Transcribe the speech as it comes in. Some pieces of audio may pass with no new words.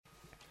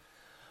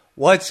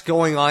What's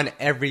going on,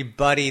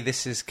 everybody?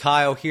 This is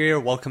Kyle here.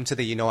 Welcome to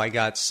the You Know I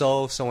Got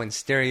Soul, So in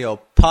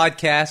Stereo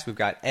podcast. We've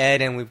got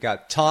Ed and we've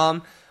got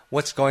Tom.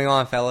 What's going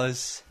on,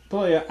 fellas?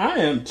 Boy, I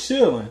am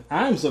chilling.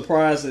 I'm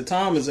surprised that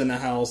Tom is in the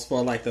house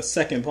for like the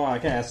second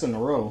podcast in a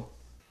row.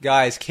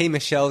 Guys, K.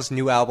 Michelle's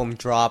new album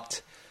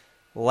dropped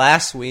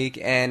last week,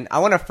 and I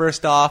want to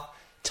first off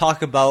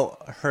talk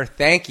about her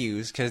thank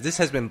yous, because this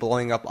has been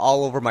blowing up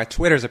all over my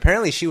Twitters.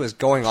 Apparently she was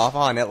going off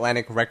on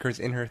Atlantic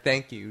Records in her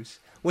thank yous,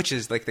 which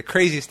is like the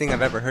craziest thing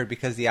I've ever heard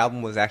because the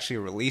album was actually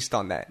released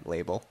on that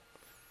label.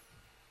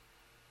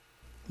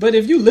 But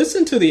if you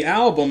listen to the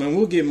album, and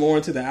we'll get more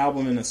into the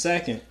album in a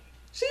second,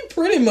 she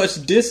pretty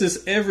much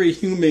disses every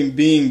human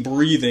being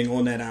breathing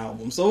on that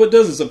album. So it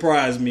doesn't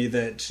surprise me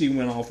that she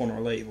went off on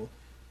her label.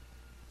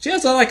 She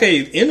has like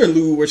a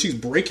interlude where she's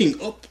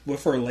breaking up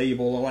with her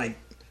label, or like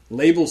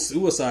label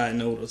suicide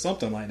note or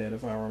something like that,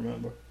 if I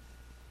remember.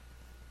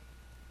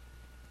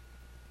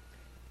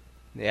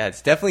 Yeah,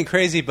 it's definitely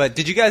crazy, but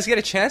did you guys get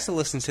a chance to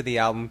listen to the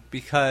album?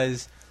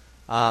 Because,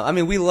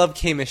 we love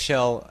K.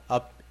 Michelle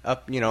up,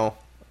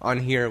 on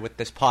here with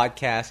this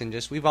podcast, and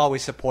just, we've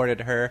always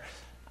supported her.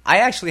 I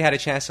actually had a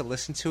chance to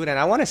listen to it, and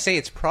I want to say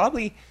it's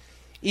probably,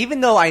 even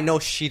though I know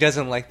she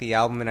doesn't like the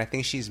album, and I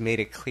think she's made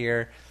it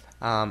clear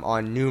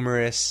on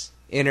numerous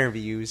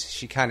interviews,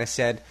 she kind of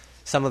said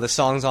some of the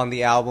songs on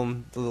the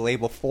album, the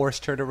label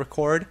forced her to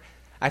record.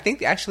 I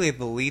think actually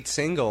the lead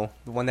single,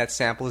 the one that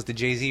samples the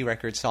Jay-Z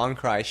record, Song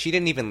Cry, she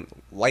didn't even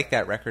like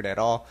that record at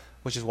all,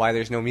 which is why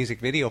there's no music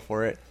video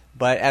for it.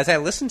 But as I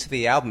listen to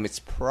the album, it's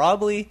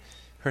probably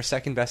her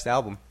second best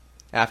album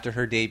after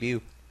her debut.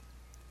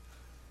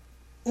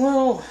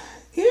 Well,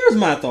 here's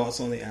my thoughts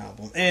on the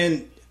album.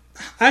 And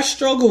I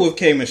struggle with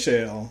K.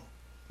 Michelle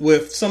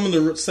with some of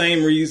the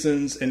same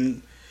reasons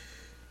and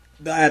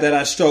that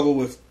I struggle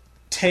with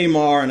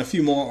Tamar and a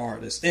few more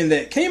artists. And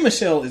that K.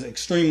 Michelle is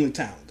extremely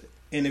talented.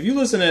 And if you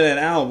listen to that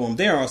album,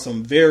 there are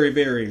some very,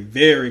 very,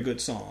 very good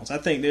songs. I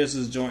think there's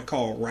this joint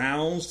called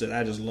Rounds that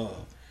I just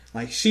love.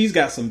 Like, she's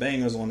got some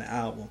bangers on the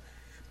album.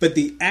 But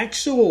the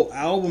actual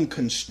album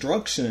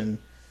construction,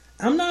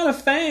 I'm not a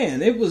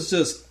fan. It was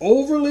just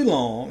overly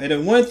long. And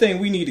then one thing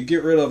we need to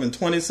get rid of in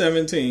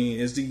 2017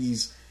 is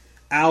these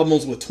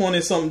albums with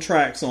 20-something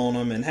tracks on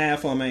them, and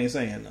half of them ain't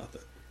saying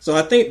nothing. So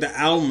I think the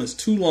album is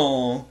too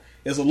long.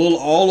 It's a little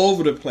all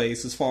over the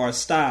place as far as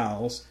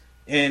styles.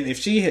 And if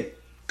she had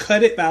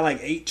cut it by like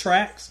 8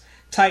 tracks,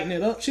 tighten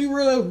it up, she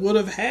really would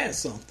have had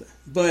something.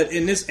 But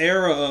in this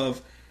era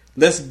of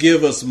let's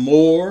give us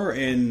more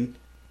and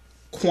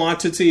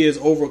quantity is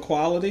over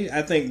quality,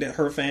 I think that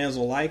her fans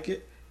will like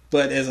it.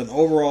 But as an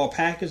overall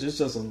package, it's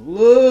just a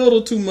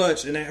little too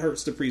much, and that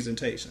hurts the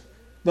presentation.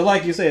 But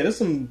like you said, there's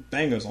some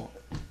bangers on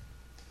it.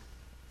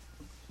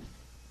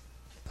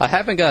 I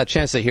haven't got a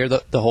chance to hear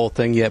the whole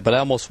thing yet, but I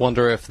almost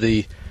wonder if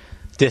the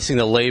dissing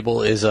the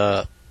label is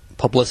a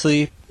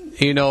publicity,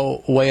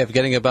 way of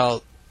getting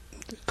about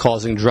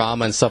causing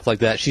drama and stuff like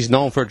that. She's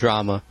known for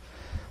drama.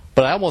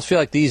 But I almost feel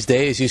like these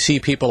days you see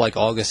people like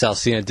August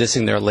Alsina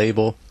dissing their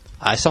label.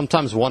 I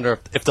sometimes wonder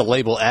if the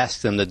label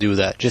asked them to do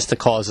that just to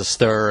cause a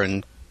stir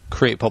and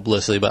create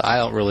publicity, but I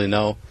don't really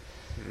know.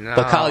 No.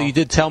 But Kyle, you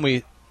did tell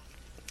me...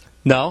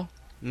 No?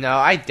 No,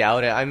 I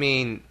doubt it. I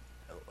mean,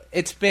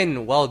 it's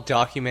been well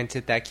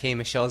documented that K.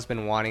 Michelle's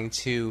been wanting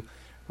to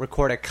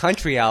record a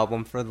country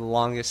album for the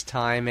longest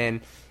time,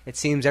 and it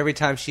seems every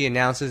time she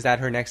announces that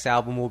her next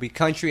album will be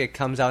country, it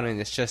comes out and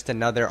it's just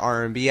another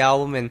R&B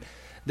album, and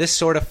this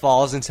sort of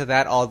falls into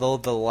that, although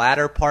the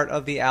latter part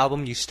of the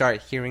album you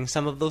start hearing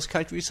some of those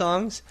country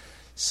songs.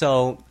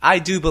 So I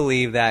do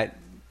believe that,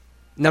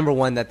 number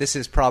one, that this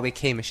is probably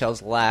K.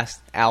 Michelle's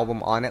last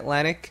album on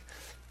Atlantic,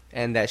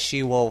 and that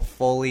she will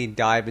fully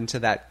dive into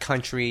that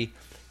country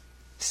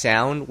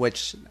sound,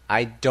 which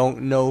I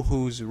don't know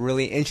who's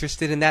really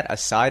interested in that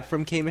aside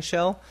from K.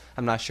 Michelle.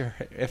 I'm not sure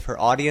if her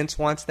audience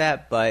wants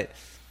that, but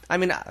I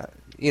mean,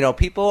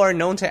 people are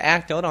known to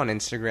act out on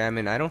Instagram,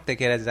 and I don't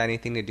think it has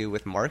anything to do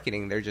with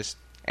marketing. They're just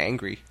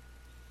angry.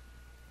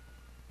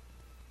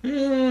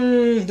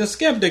 The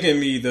skeptic in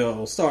me,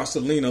 though, starts to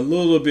lean a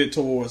little bit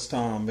towards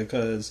Tom,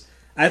 because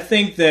I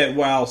think that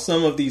while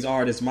some of these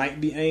artists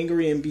might be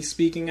angry and be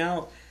speaking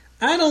out,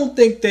 I don't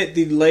think that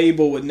the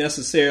label would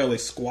necessarily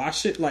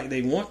squash it like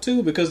they want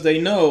to, because they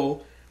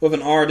know with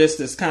an artist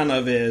that's kind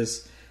of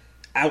as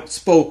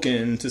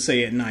outspoken, to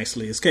say it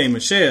nicely, as K.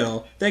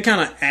 Michelle, that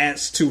kind of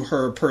adds to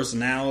her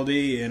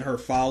personality and her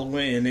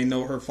following, and they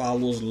know her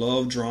followers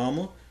love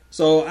drama.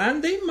 So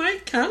they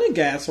might kind of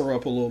gas her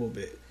up a little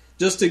bit,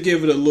 just to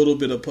give it a little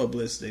bit of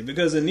publicity.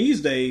 Because in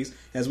these days,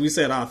 as we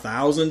said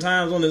 1,000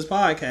 times on this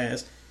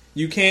podcast,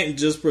 you can't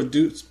just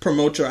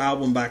promote your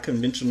album by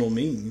conventional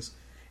means.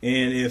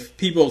 And if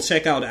people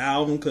check out the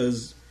album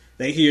because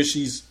they hear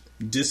she's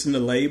dissing the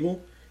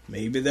label,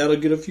 maybe that'll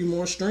get a few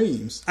more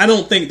streams. I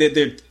don't think that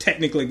they're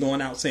technically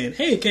going out saying,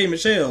 hey, K.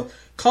 Michelle,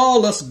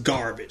 call us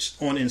garbage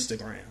on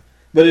Instagram.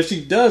 But if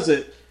she does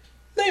it,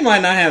 they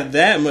might not have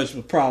that much of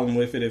a problem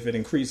with it if it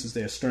increases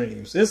their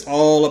streams. It's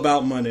all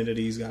about money to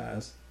these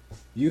guys.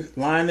 You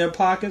line their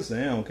pockets,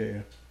 they don't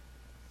care.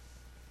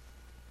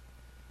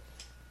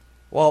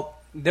 Well,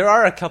 there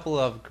are a couple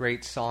of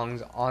great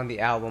songs on the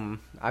album.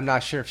 I'm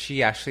not sure if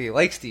she actually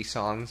likes these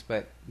songs,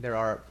 but there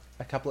are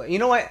a couple of... You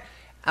know what?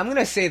 I'm going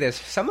to say this.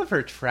 Some of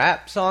her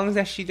trap songs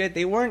that she did,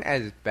 they weren't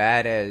as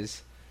bad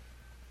as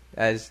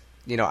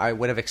I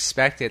would have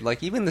expected.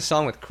 Like, even the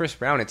song with Chris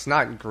Brown, it's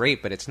not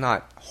great, but it's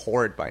not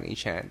horrid by any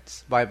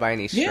chance, by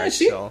any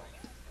stretch. Yeah,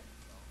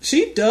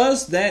 she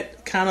does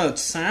that kind of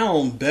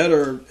sound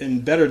better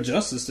and better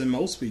justice than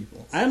most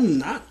people. I'm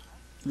not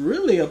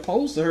really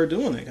opposed to her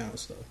doing that kind of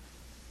stuff.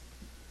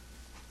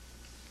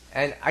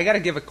 And I got to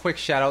give a quick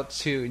shout out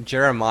to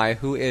Jeremiah,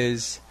 who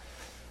is,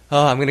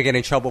 I'm going to get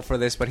in trouble for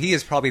this, but he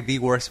is probably the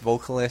worst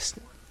vocalist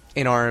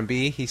in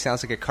R&B. He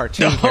sounds like a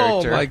cartoon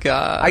character. Oh my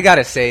god. I got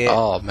to say it.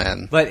 Oh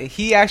man. But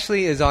he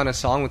actually is on a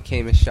song with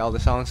K. Michelle. The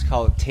song's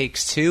called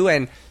Takes Two,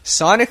 and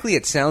sonically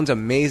it sounds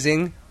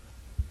amazing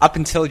up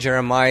until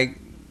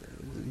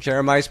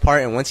Jeremiah's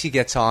part, and once he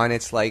gets on,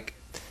 it's like,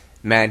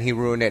 man, he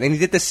ruined it. And he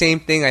did the same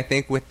thing, I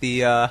think, with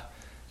the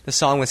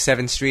song with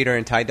Seven Streeter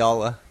and Ty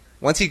Dolla.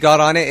 Once he got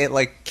on it, it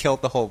like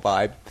killed the whole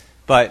vibe.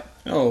 But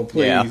oh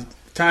please, yeah.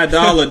 Ty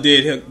Dolla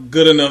did a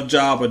good enough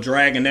job of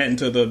dragging that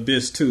into the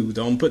abyss too.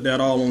 Don't put that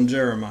all on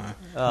Jeremiah.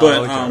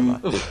 Jeremiah.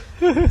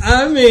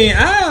 I mean,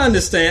 I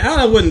understand.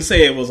 I wouldn't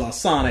say it was a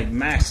sonic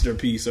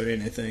masterpiece or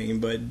anything,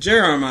 but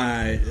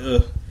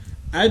Jeremiah,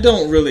 I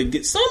don't really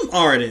get. Some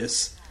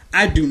artists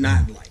I do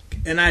not like,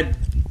 and I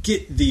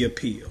get the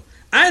appeal.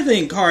 I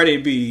think Cardi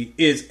B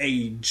is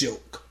a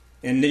joke.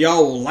 And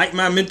y'all will light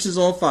my mentions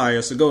on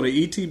fire, so go to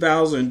E.T.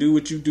 Bowser and do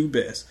what you do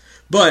best.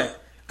 But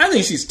I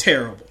think she's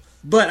terrible.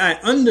 But I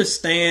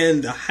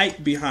understand the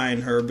hype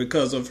behind her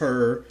because of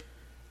her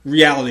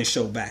reality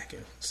show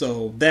backing.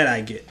 So that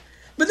I get.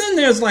 But then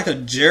there's like a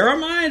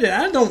Jeremiah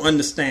that I don't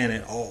understand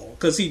at all.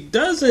 Because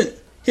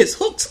his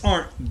hooks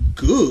aren't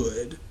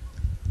good.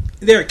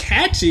 They're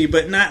catchy,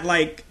 but not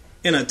like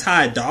in a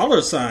Ty Dolla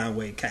 $ign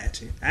way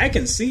catchy. I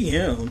can see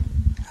him.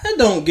 I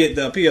don't get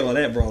the appeal of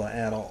that brother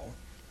at all.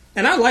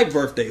 And I like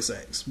birthday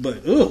sex, but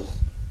ugh.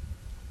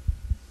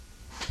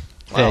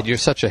 Wow. Ed, you're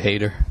such a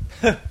hater.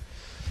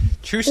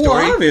 True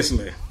story. Well,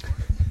 obviously.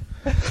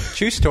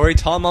 True story.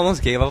 Tom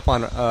almost gave up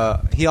on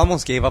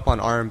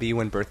R&B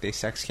when Birthday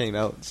Sex came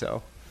out.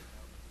 So,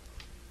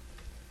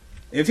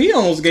 if he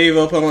almost gave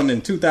up on it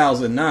in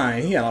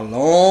 2009, he had a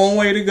long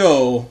way to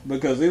go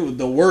because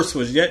the worst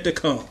was yet to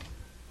come.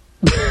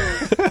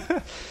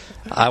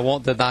 I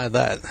won't deny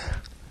that.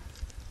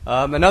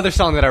 Another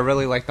song that I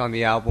really liked on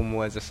the album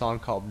was a song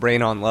called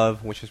Brain on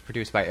Love, which was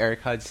produced by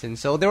Eric Hudson.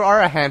 So there are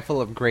a handful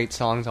of great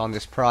songs on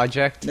this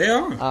project. They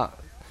are.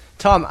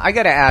 Tom, I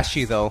got to ask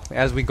you, though,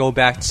 as we go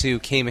back to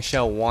K.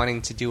 Michelle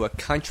wanting to do a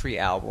country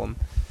album.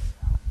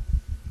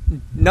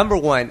 Number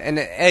one, and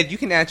Ed, you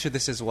can answer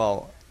this as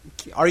well.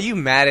 Are you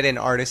mad at an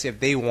artist if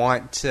they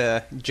want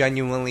to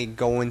genuinely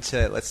go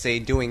into, let's say,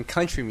 doing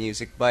country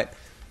music, but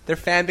their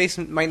fan base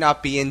might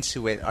not be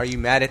into it? Are you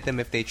mad at them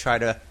if they try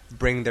to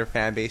bring their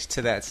fan base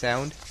to that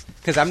sound?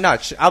 Because I'm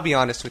not. I'll be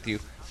honest with you.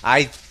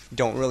 I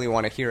don't really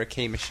want to hear a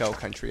K. Michelle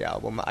country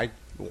album. I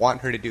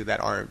want her to do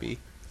that R&B.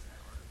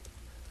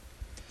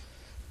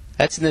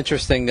 That's an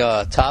interesting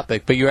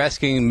topic, but you're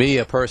asking me,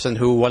 a person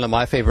who one of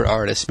my favorite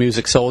artists,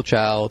 Musiq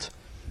Soulchild,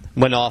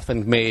 went off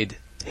and made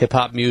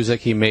hip-hop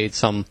music. He made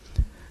some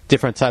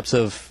different types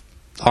of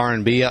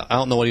R&B. I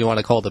don't know what you want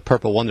to call the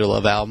Purple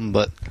Wonderlove album,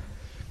 but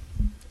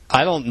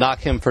I don't knock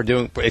him for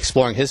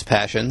exploring his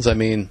passions. I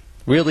mean,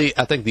 really,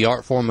 I think the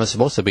art form is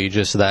supposed to be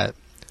just that.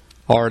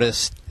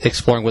 Artists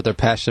exploring what they're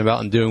passionate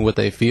about and doing what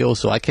they feel,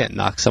 so I can't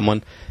knock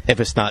someone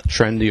if it's not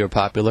trendy or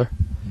popular.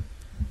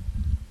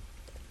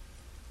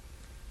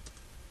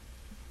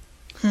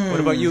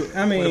 What about you?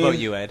 What about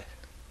you, Ed?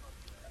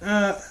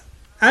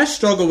 I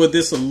struggle with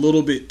this a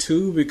little bit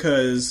too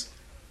because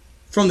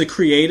from the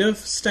creative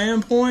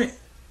standpoint,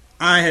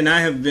 I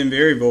have been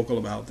very vocal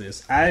about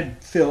this. I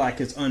feel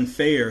like it's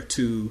unfair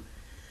to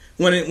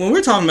when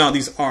we're talking about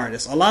these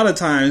artists, a lot of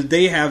times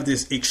they have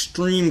this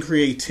extreme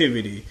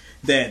creativity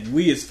that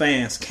we as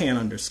fans can't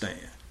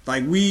understand.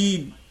 Like,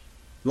 we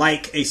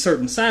like a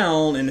certain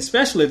sound, and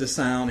especially the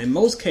sound, in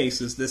most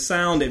cases, the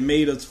sound that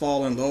made us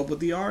fall in love with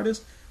the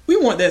artist, we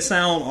want that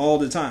sound all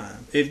the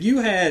time. If you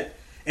had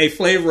a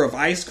flavor of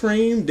ice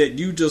cream that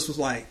you just was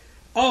like,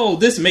 oh,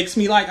 this makes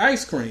me like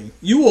ice cream,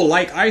 you will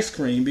like ice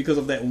cream because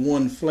of that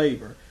one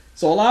flavor.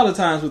 So a lot of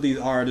times with these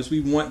artists,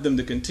 we want them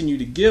to continue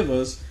to give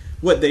us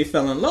what they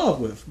fell in love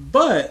with.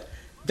 But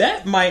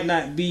that might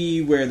not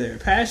be where their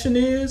passion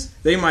is.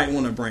 They might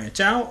want to branch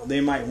out.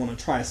 They might want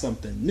to try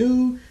something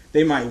new.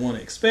 They might want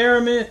to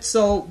experiment.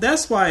 So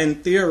that's why, in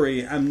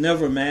theory, I'm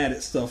never mad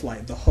at stuff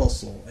like The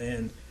Hustle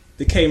and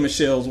the K.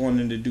 Michelle's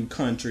wanting to do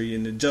country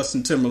and the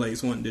Justin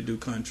Timberlake's wanting to do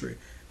country.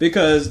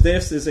 Because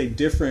this is a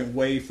different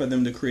way for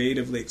them to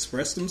creatively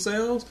express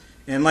themselves.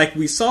 And like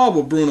we saw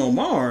with Bruno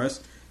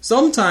Mars,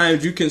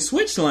 sometimes you can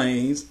switch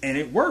lanes and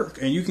it works.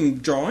 And you can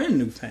draw in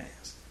new fans.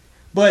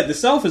 But the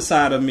selfish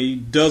side of me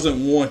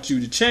doesn't want you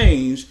to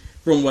change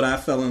from what I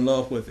fell in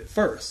love with at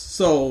first.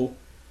 So,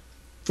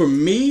 for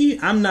me,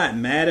 I'm not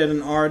mad at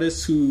an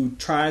artist who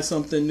tries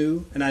something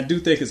new, and I do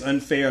think it's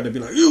unfair to be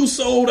like, you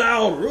sold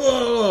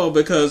out,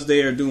 because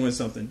they are doing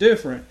something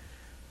different.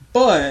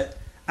 But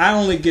I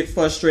only get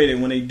frustrated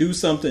when they do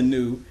something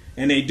new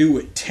and they do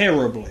it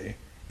terribly,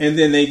 and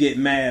then they get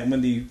mad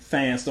when the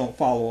fans don't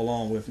follow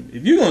along with them.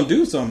 If you're going to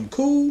do something,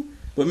 cool,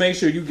 but make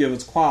sure you give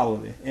us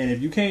quality. And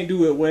if you can't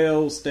do it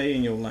well, stay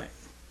in your lane.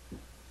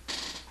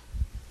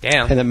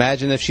 Damn. And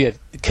imagine if she had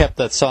kept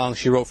that song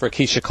she wrote for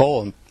Keisha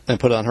Cole and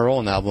put it on her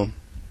own album.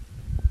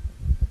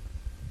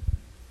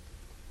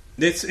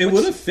 It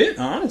would have fit,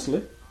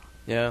 honestly.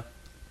 Yeah.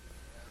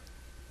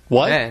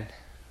 What? Man.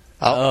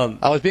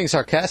 I was being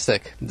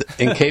sarcastic.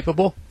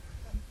 Incapable?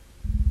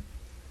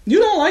 You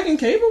don't like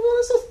Incapable?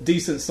 It's a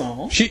decent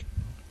song. She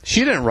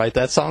didn't write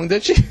that song,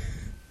 did she?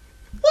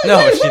 What, No,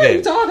 what she are you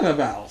didn't. talking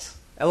about?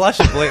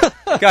 Elijah Blake.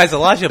 Guys,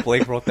 Elijah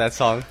Blake wrote that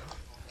song.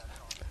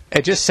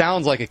 It just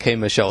sounds like a K.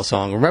 Michelle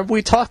song. Remember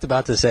we talked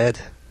about this, Ed?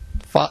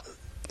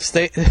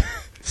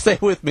 Stay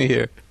with me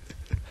here.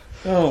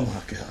 Oh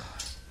my god.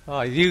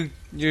 Oh, your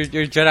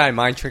Jedi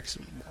mind tricks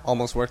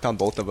almost worked on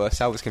both of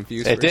us. I was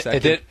confused for a second.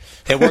 It did.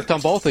 It worked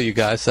on both of you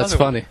guys. That's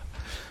funny.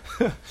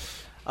 You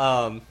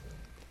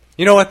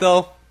know what,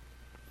 though?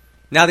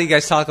 Now that you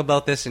guys talk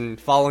about this and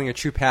following your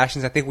true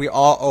passions, I think we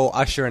all owe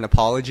Usher an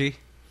apology.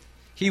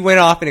 He went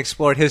off and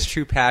explored his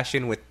true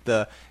passion with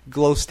the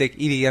glow stick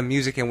EDM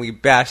music, and we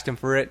bashed him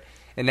for it.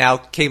 And now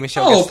K.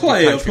 Michelle gets to do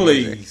player, country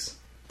please. music.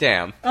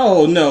 Damn.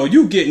 Oh, no.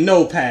 You get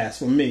no pass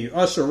from me.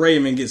 Usher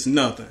Raymond gets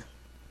nothing.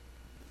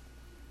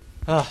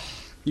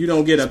 You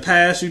don't get a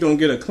pass. You don't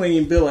get a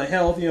clean bill of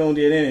health. You don't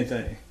get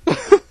anything.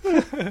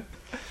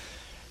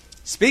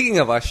 Speaking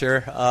of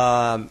Usher,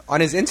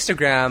 on his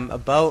Instagram,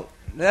 about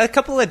a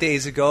couple of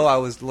days ago, I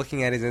was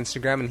looking at his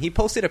Instagram, and he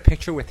posted a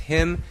picture with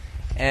him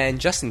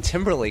and Justin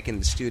Timberlake in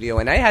the studio,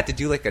 and I had to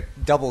do like a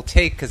double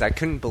take because I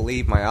couldn't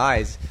believe my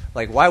eyes.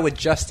 Like, why would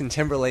Justin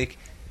Timberlake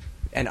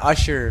and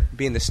Usher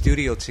be in the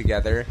studio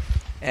together?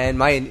 And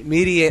my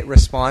immediate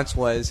response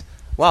was,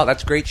 wow,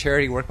 that's great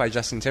charity work by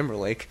Justin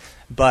Timberlake.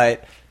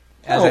 But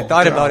as I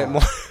thought about it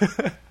more...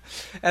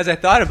 As I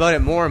thought about it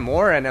more and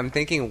more, and I'm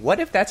thinking, what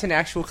if that's an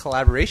actual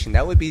collaboration?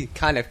 That would be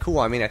kind of cool.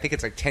 I mean, I think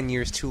it's like 10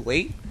 years too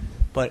late,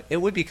 but it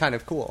would be kind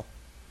of cool.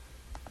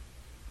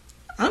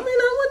 I mean,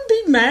 I wouldn't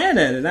be mad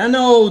at it. I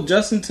know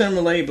Justin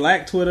Timberlake,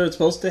 Black Twitter is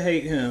supposed to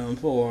hate him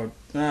for...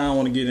 I don't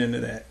want to get into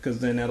that, because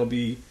then that'll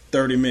be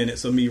 30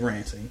 minutes of me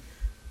ranting.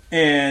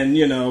 And,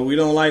 you know, we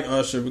don't like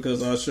Usher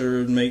because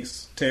Usher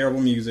makes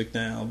terrible music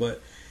now,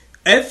 but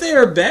at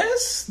their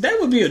best, that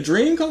would be a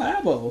dream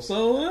collabo,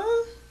 so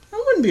I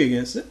wouldn't be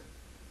against it.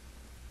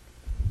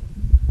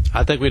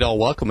 I think we'd all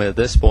welcome it at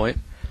this point.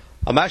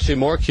 I'm actually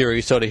more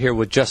curious, though, to hear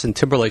what Justin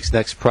Timberlake's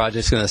next project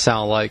is going to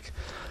sound like.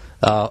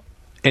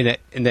 In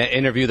that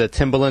interview that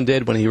Timbaland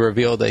did when he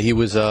revealed that he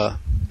was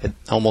had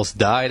almost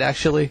died,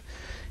 actually,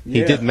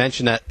 he did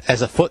mention that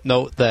as a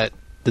footnote that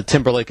the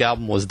Timberlake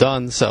album was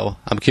done, so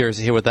I'm curious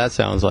to hear what that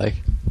sounds like.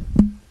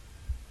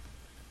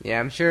 Yeah,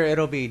 I'm sure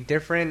it'll be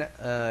different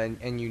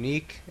and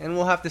unique, and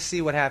we'll have to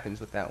see what happens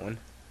with that one.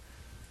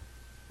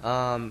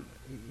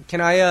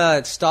 Can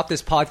I stop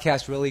this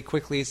podcast really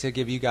quickly to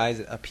give you guys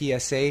a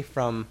PSA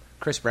from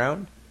Chris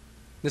Brown?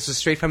 This was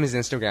straight from his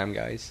Instagram,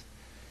 guys.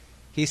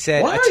 He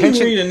said, "Why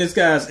attention, are you reading this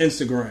guy's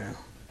Instagram?"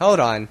 Hold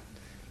on.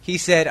 He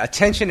said,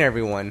 attention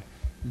everyone.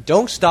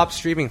 Don't stop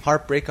streaming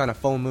Heartbreak on a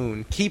Full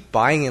Moon. Keep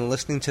buying and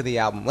listening to the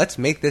album. Let's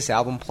make this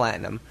album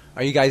platinum.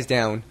 Are you guys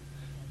down?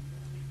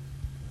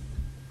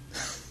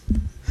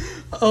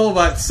 Oh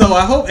my! So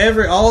I hope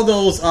all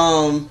those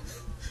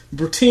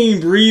Team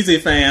Breezy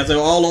fans are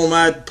all on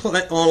my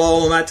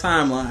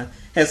timeline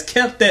has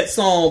kept that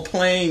song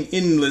playing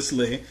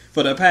endlessly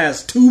for the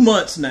past 2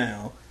 months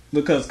now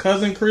because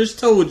Cousin Chris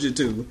told you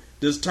to.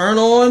 Just turn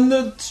on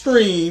the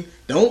stream.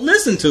 Don't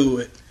listen to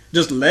it.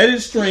 Just let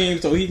it stream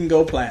so he can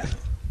go platinum.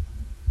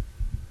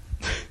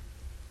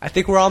 I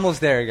think we're almost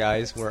there,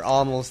 guys. We're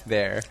almost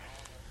there.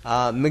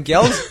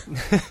 Miguel's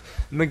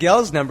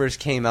numbers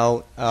came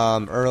out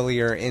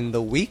earlier in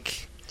the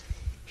week.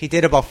 He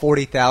did about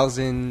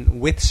 40,000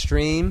 with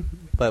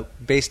stream,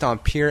 but based on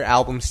pure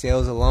album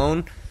sales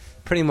alone,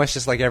 pretty much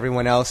just like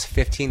everyone else,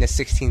 15 to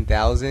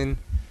 16,000.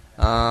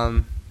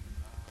 I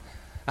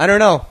don't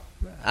know.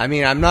 I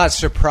mean, I'm not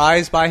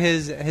surprised by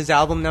his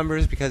album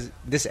numbers because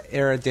this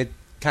era did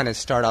kind of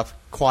start off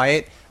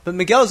quiet. But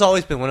Miguel's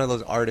always been one of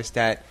those artists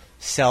that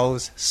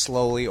sells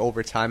slowly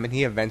over time, and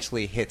he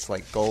eventually hits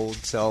like gold.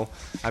 So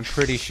I'm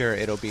pretty sure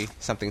it'll be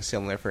something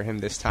similar for him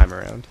this time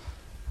around.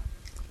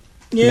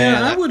 Yeah,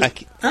 Man, I would.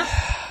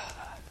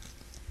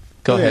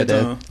 Go ahead,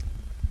 Ed.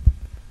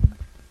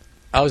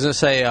 I was going to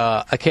say,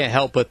 I can't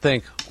help but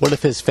think, what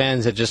if his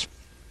fans had just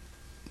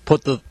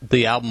put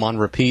the album on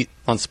repeat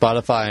on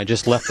Spotify and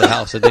just left the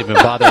house and didn't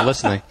even bother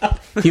listening?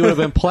 He would have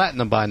been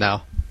platinum by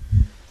now.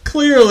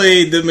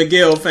 Clearly, the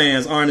Miguel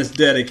fans aren't as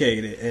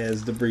dedicated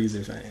as the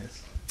Breezy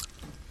fans.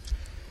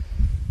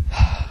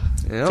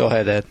 Yep. Go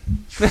ahead, Ed.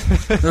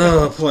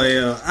 Oh,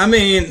 player. I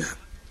mean,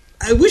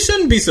 we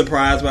shouldn't be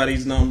surprised by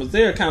these numbers.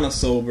 They're kind of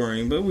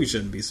sobering, but we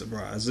shouldn't be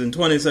surprised. In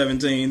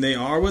 2017, they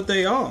are what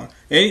they are.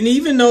 And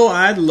even though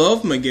I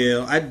love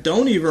Miguel, I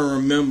don't even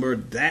remember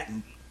that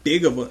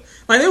big of a...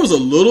 Like, there was a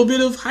little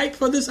bit of hype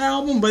for this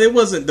album, but it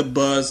wasn't the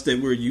buzz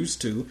that we're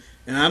used to.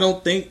 And I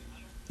don't think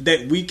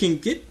that we can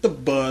get the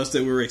buzz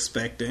that we're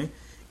expecting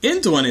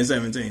in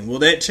 2017. Will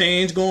that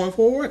change going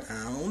forward?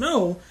 I don't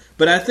know.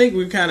 But I think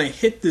we've kind of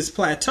hit this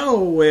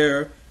plateau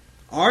where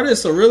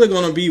artists are really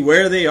going to be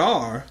where they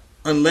are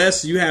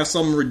unless you have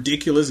some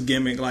ridiculous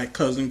gimmick like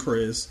Cousin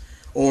Chris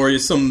or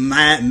some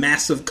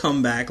massive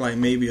comeback like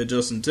maybe a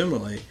Justin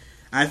Timberlake.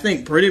 I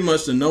think pretty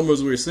much the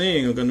numbers we're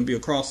seeing are going to be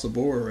across the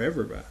board for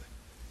everybody.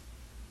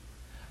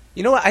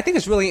 You know what? I think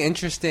it's really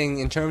interesting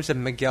in terms of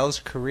Miguel's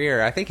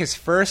career. I think his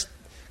first...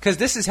 Because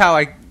this is how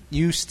I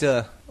used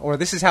to... Or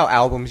this is how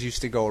albums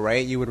used to go,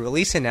 right? You would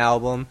release an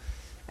album,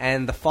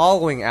 and the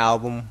following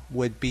album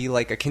would be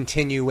like a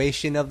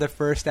continuation of the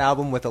first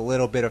album with a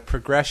little bit of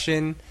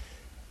progression.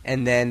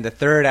 And then the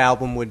third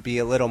album would be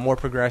a little more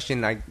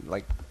progression,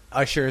 like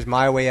Usher's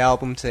My Way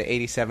album to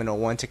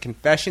 8701 to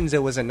Confessions.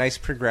 It was a nice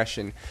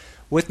progression.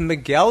 With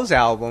Miguel's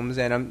albums,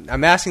 and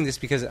I'm asking this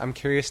because I'm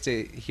curious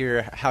to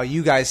hear how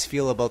you guys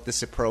feel about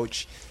this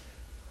approach.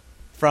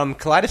 From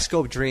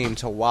Kaleidoscope Dream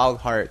to Wild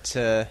Heart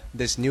to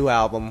this new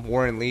album,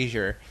 War and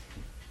Leisure,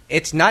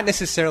 it's not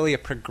necessarily a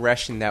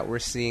progression that we're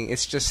seeing.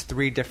 It's just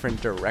three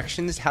different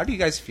directions. How do you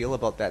guys feel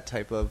about that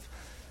type of,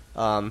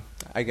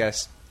 I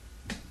guess,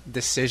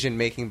 decision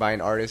making by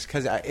an artist?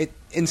 Because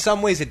in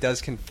some ways it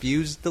does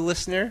confuse the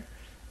listener,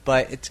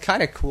 but it's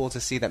kind of cool to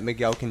see that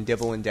Miguel can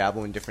dibble and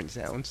dabble in different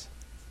sounds.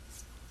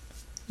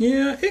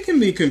 Yeah, it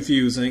can be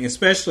confusing,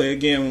 especially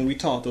again when we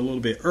talked a little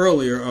bit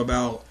earlier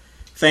about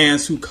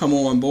fans who come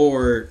on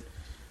board.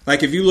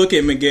 Like if you look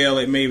at Miguel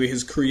at maybe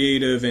his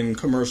creative and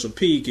commercial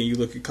peak, and you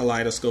look at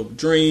Kaleidoscope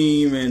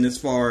Dream, and as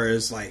far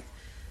as like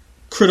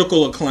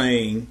critical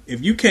acclaim,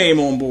 if you came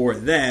on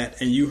board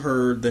that and you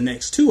heard the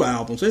next two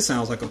albums, it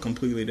sounds like a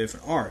completely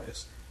different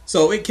artist.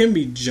 So it can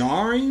be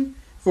jarring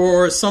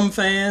for some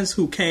fans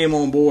who came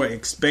on board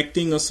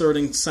expecting a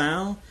certain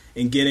sound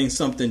and getting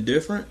something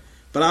different.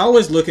 But I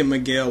always look at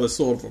Miguel as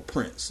sort of a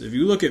Prince. If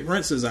you look at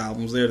Prince's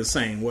albums, they're the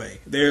same way.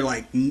 They're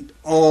like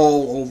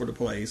all over the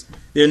place.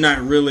 They're not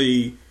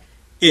really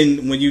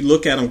when you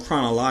look at them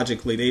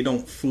chronologically, they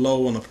don't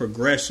flow in a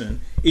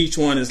progression. Each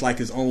one is like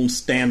its own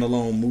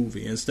standalone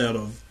movie instead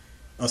of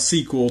a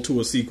sequel to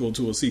a sequel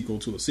to a sequel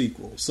to a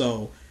sequel.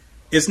 So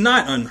it's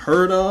not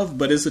unheard of,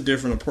 but it's a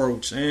different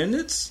approach, and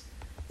it's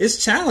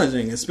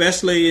challenging,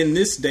 especially in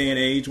this day and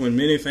age when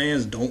many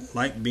fans don't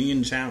like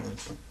being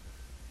challenged.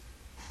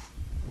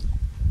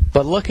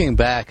 But looking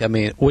back, I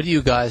mean, what do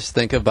you guys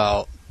think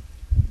about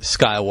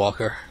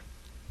Skywalker?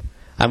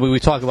 I mean, we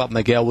talk about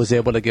Miguel was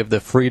able to give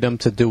the freedom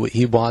to do what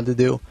he wanted to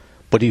do,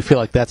 but do you feel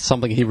like that's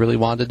something he really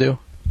wanted to do?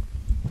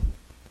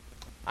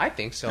 I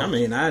think so. I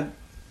mean, I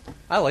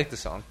like the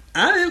song.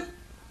 It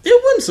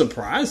wouldn't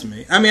surprise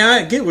me. I mean,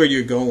 I get where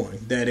you're going,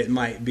 that it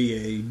might be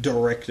a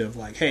directive,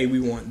 like, hey,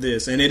 we want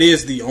this. And it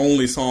is the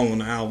only song on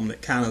the album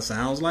that kind of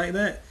sounds like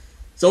that.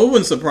 So it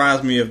wouldn't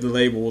surprise me if the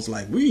label was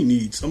like, we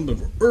need something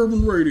for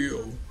urban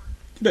radio.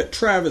 That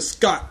Travis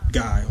Scott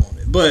guy on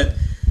it. But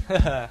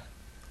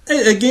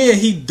again,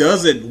 he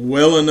does it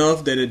well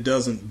enough that it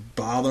doesn't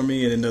bother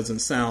me and it doesn't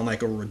sound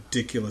like a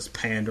ridiculous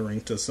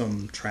pandering to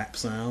some trap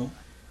sound.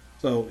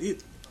 So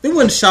it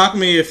wouldn't shock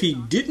me if he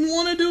didn't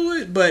want to do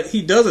it, but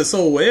he does it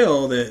so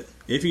well that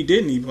if he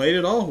didn't, he played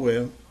it off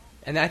well.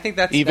 And I think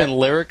that's... Even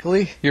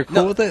lyrically? You're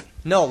cool with it?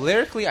 No,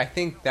 lyrically, I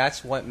think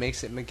that's what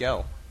makes it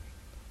Miguel.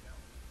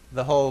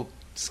 The whole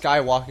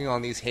skywalking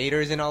on these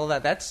haters and all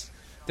of that,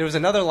 there was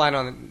another line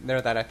on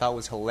there that I thought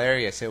was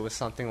hilarious. It was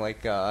something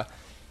like,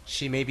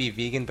 she may be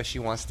vegan, but she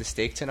wants the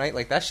steak tonight.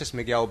 Like, that's just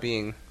Miguel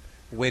being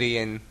witty,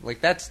 and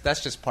like that's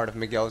just part of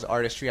Miguel's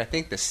artistry. I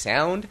think the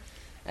sound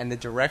and the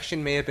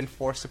direction may have been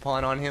forced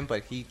on him,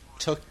 but he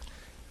took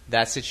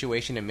that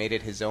situation and made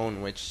it his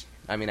own, which,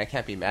 I mean, I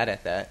can't be mad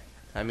at that.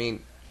 I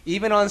mean,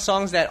 even on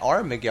songs that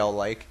are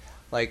Miguel-like,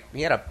 like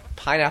he had a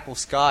Pineapple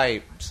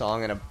Sky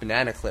song and a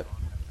Banana Clip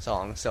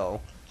song,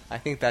 so I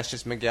think that's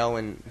just Miguel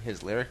and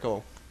his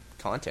lyrical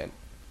content.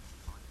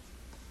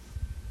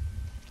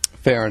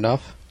 Fair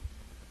enough.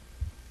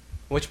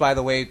 Which, by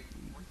the way,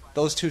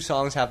 those two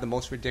songs have the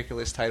most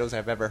ridiculous titles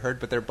I've ever heard,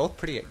 but they're both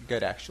pretty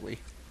good, actually.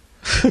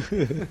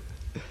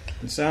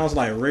 It sounds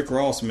like Rick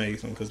Ross made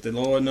them, because the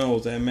Lord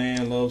knows that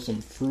man loves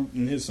some fruit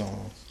in his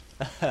songs.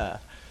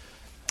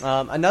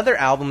 Another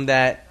album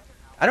that,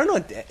 I don't know,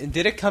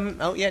 did it come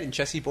out yet?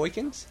 Jesse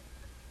Boykins?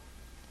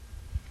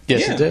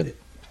 Yes, it did.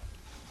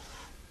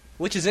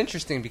 Which is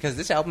interesting, because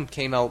this album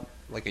came out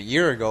like a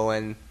year ago,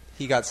 and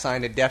he got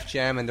signed to Def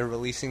Jam, and they're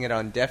releasing it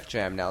on Def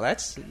Jam now.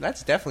 That's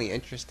definitely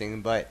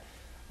interesting, but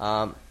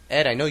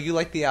Ed, I know you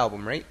like the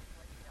album, right?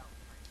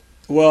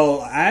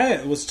 Well,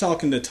 I was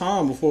talking to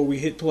Tom before we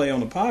hit play on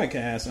the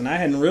podcast, and I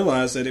hadn't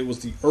realized that it was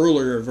the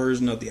earlier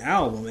version of the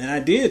album. And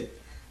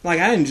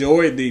I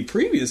enjoyed the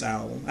previous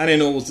album. I didn't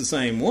know it was the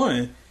same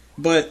one,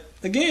 But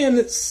again,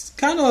 it's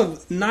kind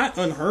of not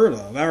unheard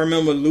of. I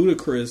remember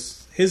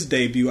Ludacris, his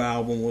debut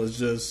album was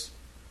just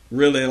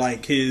really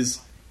like his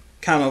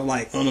kind of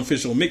like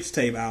unofficial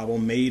mixtape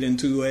album made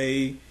into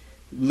a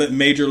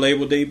major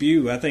label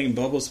debut. I think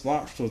Bubba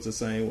Sparks was the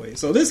same way.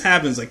 So this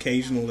happens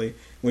occasionally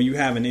when you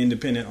have an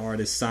independent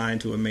artist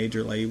signed to a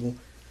major label.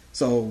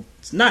 So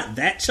it's not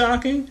that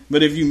shocking,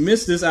 but if you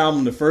missed this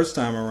album the first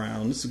time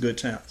around, this is a good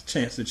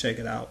chance to check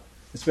it out,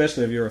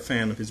 especially if you're a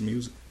fan of his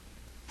music.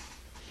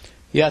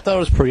 Yeah, I thought it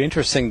was pretty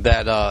interesting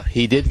that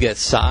he did get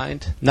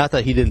signed. Not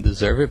that he didn't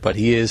deserve it, but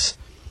he's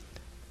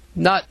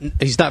not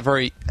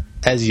very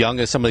as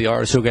young as some of the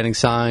artists who are getting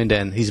signed,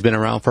 and he's been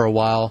around for a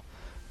while.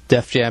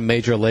 Def Jam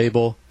major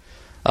label.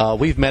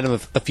 We've met him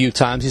a few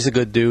times. He's a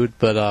good dude,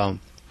 but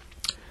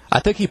I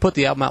think he put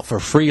the album out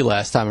for free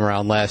last time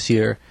around last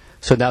year.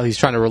 So now he's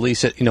trying to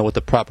release it, with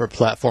the proper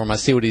platform. I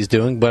see what he's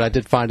doing, but I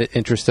did find it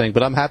interesting.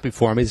 But I'm happy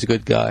for him. He's a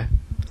good guy,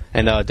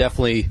 and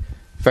definitely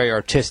very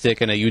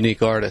artistic and a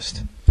unique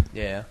artist.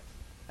 Yeah,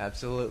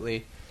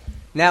 absolutely.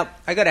 Now,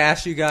 I got to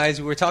ask you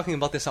guys, we were talking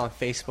about this on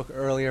Facebook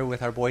earlier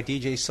with our boy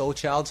DJ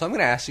Soulchild, so I'm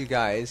going to ask you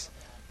guys,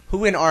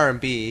 who in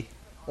R&B,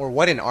 or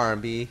what in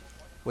R&B,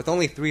 with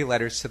only 3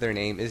 letters to their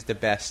name, is the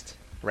best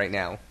right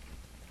now?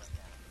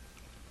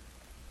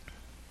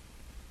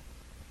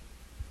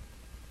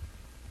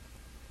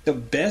 The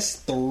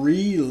best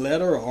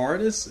 3-letter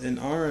artist in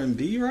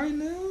R&B right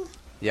now?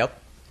 Yep.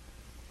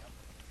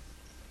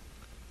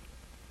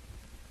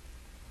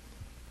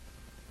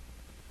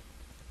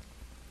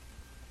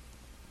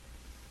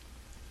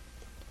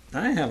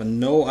 I have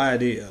no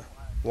idea.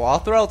 Well, I'll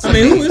throw out some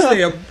who names. is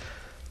there?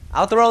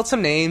 I'll throw out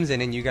some names,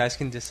 and then you guys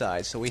can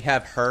decide. So we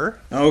have her.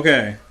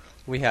 Okay.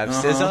 We have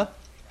SZA.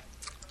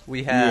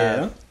 We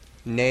have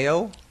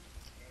Nao.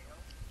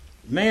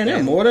 Man, there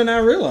are more than I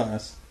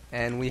realized.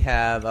 And we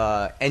have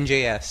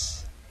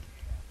NJS.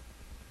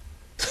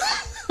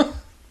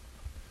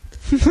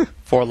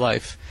 For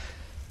life.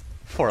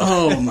 For life.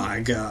 Oh, my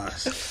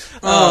gosh.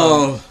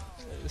 Oh.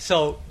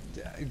 So,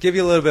 give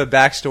you a little bit of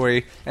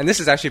backstory, and this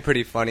is actually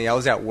pretty funny. I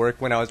was at work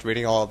when I was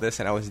reading all of this,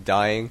 and I was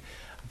dying.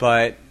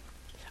 But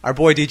our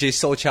boy DJ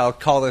Soulchild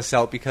called us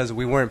out because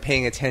we weren't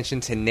paying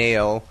attention to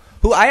Nao,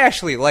 who I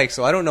actually like,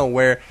 so I don't know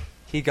where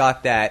he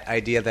got that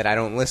idea that I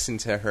don't listen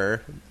to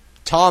her.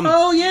 Tom.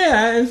 Oh,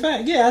 yeah. In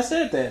fact, I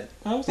said that.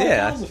 I was like,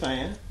 I was a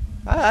fan.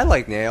 I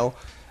like Nao.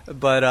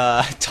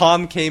 But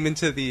Tom came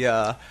into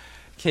the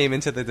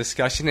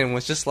discussion and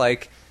was just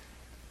like,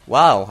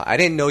 wow, I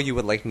didn't know you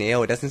would like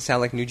Nao. It doesn't sound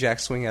like New Jack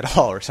Swing at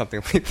all, or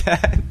something like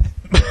that.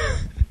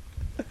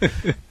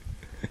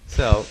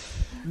 So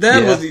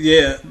that was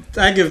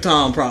I give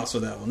Tom props for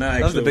that one.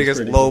 That was the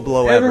biggest low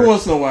blow ever. Every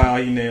once in a while,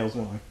 he nails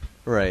one.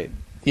 Right.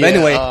 Yeah, but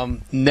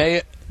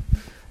anyway,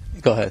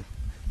 go ahead.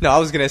 No, I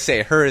was gonna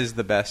say her is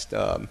the best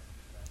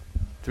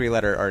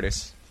 3-letter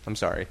artist. I'm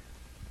sorry.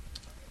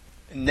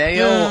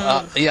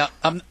 Nao,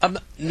 I'm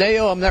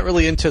Nao. I'm not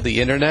really into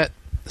the internet,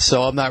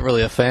 so I'm not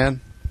really a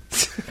fan.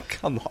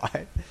 Come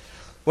on.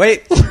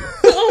 Wait.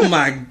 Oh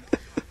my.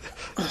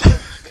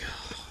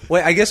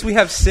 Wait, I guess we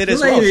have Sid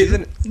as well.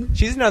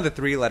 She's another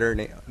 3-letter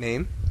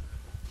name.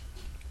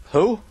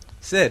 Who?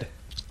 Sid.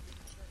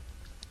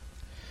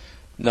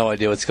 No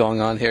idea what's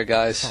going on here,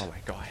 guys. Oh my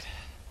god.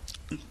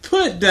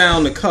 Put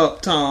down the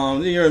cup,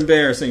 Tom. You're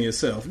embarrassing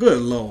yourself. Good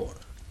Lord.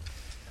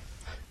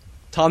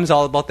 Tom's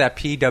all about that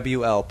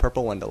PWL,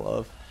 Purple Wonder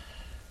Love.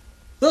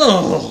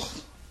 Oh.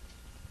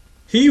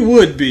 He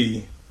would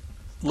be.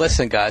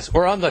 Listen, guys,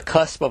 we're on the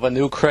cusp of a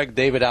new Craig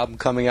David album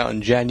coming out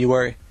in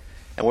January,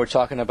 and we're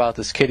talking about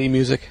this kiddie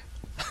music.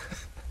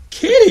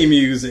 Kiddie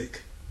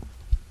music?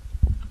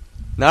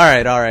 All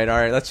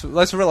right.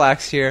 Let's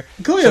relax here.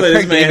 Clearly,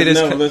 this man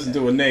has never listened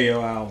to a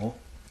Nao album.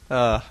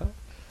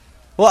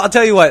 Well, I'll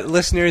tell you what,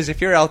 listeners, if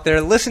you're out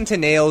there, listen to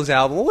Nao's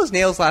album. What was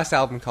Nao's last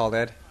album called,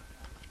 Ed?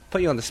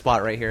 Put you on the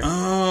spot right here.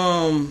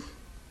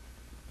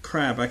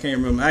 Crap, I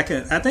can't remember. I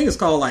think it's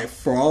called like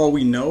For All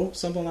We Know,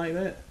 something like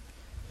that.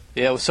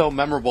 Yeah, it was so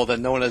memorable that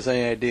no one has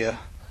any idea.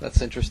 That's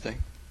interesting.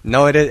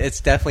 No,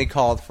 it's definitely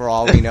called For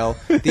All We Know.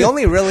 The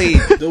only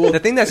the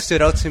thing that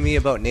stood out to me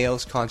about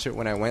Nao's concert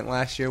when I went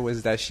last year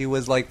was that she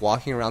was like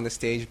walking around the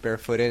stage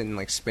barefooted and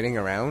like spinning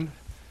around.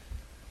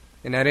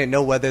 And I didn't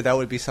know whether that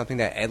would be something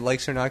that Ed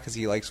likes or not because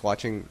he likes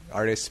watching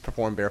artists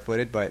perform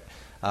barefooted. But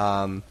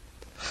what?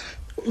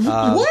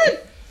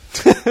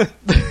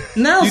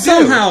 Now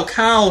somehow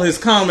Kyle has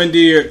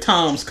commandeered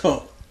Tom's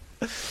cup.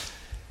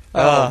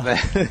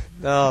 Man.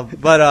 No,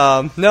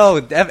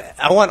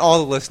 I want all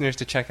the listeners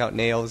to check out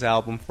Nao's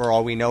album, For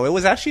All We Know. It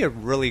was actually a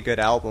really good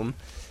album.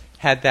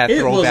 Had that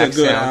throwback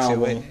sound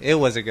to it. It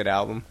was a good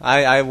album.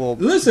 I will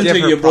listen to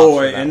your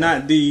boy and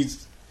not these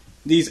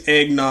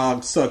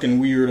eggnog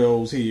sucking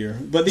weirdos here.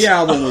 But the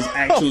album was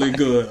actually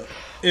good.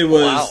 It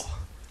was. Wow.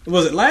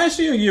 Was it last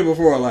year or year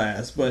before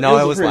last? But no,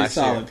 it was a pretty last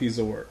solid year. Piece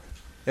of work.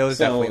 It was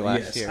definitely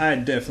last year. I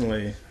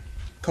definitely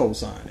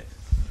co-sign it.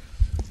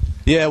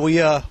 Yeah, we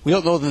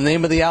don't know the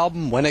name of the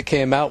album, when it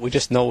came out. We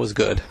just know it was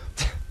good.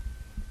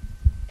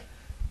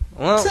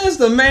 Well, says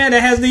the man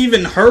that hasn't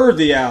even heard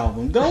the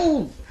album.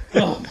 Go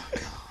Oh my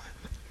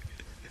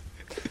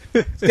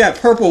god. He's got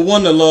Purple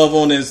Wonder Love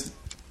on his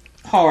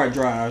hard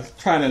drive,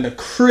 trying to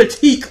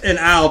critique an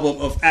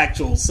album of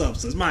actual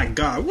substance. My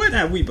God, what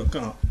have we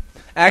become?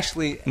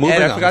 Actually, Moving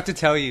Ed, I on. forgot to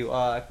tell you.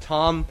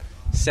 Tom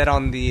said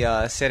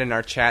said in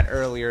our chat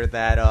earlier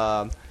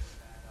that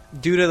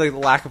due to the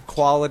lack of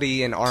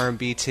quality in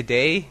R&B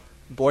today,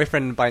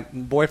 Boyfriend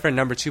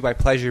Number 2 by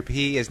Pleasure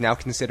P is now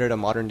considered a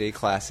modern day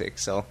classic.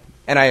 So,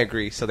 and I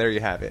agree. So there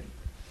you have it.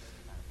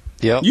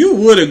 Yep. You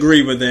would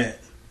agree with that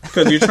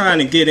because you're trying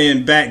to get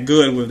in back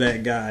good with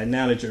that guy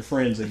now that you're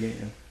friends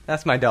again.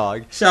 That's my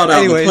dog. Shout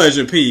out Anyways. to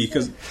Pleasure P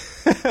because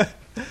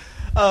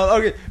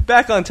Okay,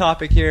 back on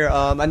topic here.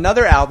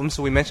 Another album,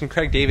 so we mentioned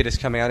Craig David is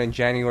coming out in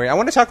January. I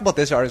want to talk about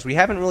this artist. We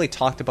haven't really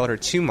talked about her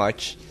too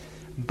much,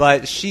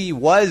 but she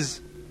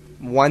was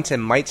once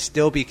and might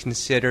still be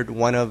considered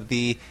one of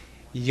the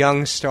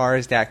young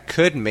stars that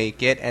could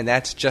make it, and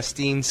that's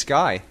Justine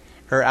Skye.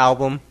 Her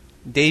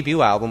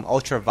debut album,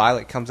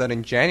 Ultraviolet, comes out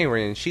in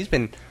January, and she's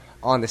been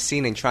on the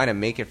scene and trying to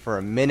make it for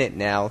a minute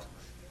now.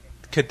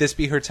 Could this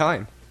be her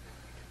time?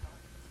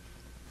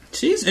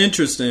 she's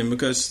interesting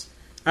because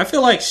I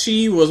feel like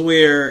she was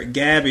where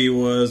Gabby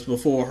was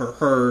before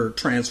her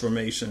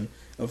transformation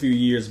a few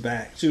years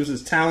back. She was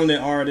this talented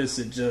artist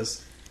that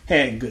just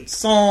had good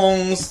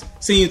songs,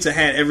 seemed to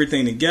have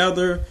everything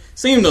together,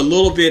 seemed a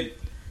little bit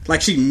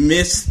like she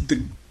missed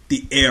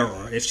the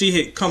era. If she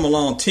had come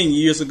along 10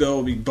 years ago, it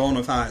would be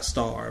bona fide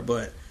star,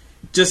 but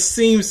just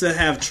seems to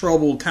have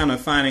trouble kind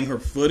of finding her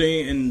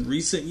footing in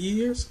recent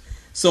years.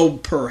 So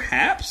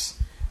perhaps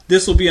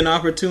this will be an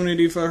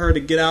opportunity for her to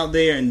get out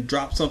there and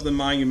drop something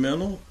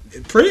monumental.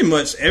 Pretty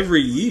much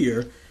every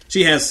year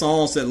she has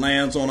songs that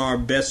lands on our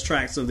best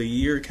tracks of the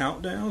year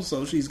countdown.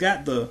 So she's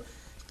got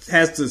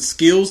has the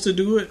skills to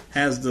do it,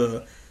 has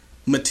the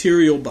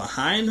material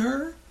behind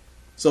her.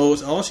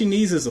 So all she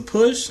needs is a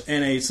push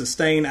and a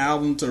sustained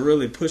album to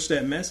really push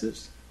that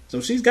message.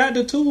 So she's got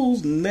the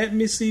tools. Let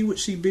me see what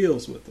she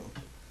builds with them.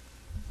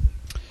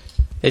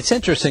 It's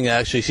interesting,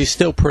 actually. She's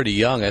still pretty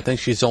young. I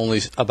think she's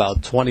only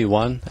about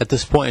 21 at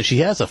this point, and she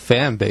has a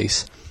fan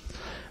base.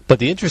 But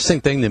the interesting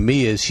thing to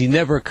me is she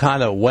never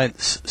kind of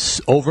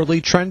went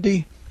overly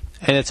trendy,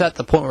 and it's at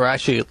the point where I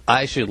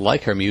actually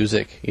like her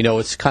music. You know,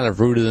 it's kind of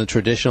rooted in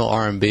traditional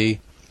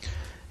R&B,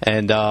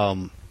 and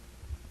I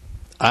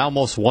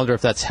almost wonder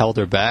if that's held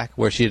her back,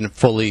 where she didn't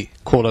fully,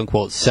 quote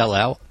unquote, sell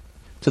out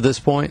to this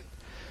point.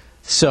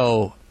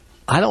 So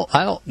I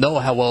don't know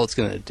how well it's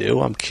going to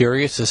do. I'm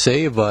curious to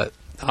see, but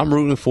I'm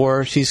rooting for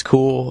her. She's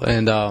cool,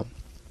 and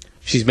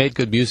she's made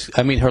good music.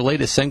 I mean, her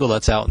latest single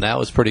that's out now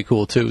is pretty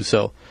cool too.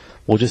 So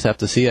we'll just have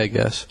to see, I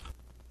guess.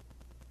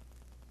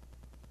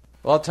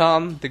 Well,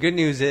 Tom, the good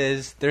news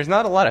is there's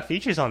not a lot of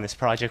features on this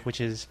project, which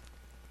is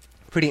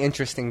pretty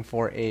interesting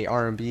for a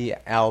R&B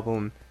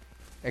album,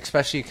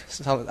 especially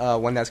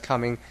one that's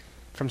coming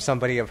from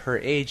somebody of her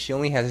age. She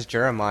only has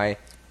Jeremiah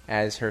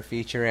as her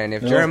feature, and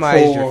if Jeremiah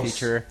is your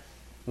feature,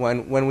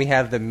 when we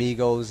have the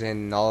Migos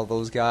and all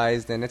those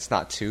guys, then it's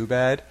not too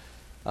bad.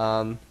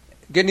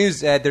 Good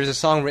news, Ed, there's a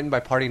song written by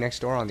Party Next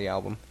Door on the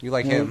album. You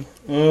like him.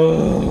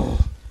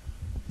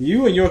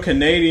 You and your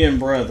Canadian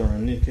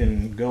brethren, you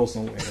can go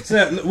somewhere.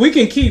 Except we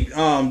can keep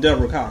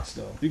Deborah Cox,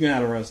 though. You can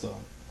have the rest of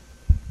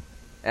them.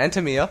 And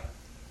Tamia.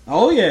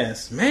 Oh,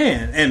 yes.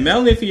 Man. And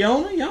Melanie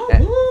Fiona?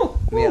 Y'all?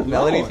 Yeah,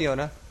 Melanie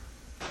Fiona.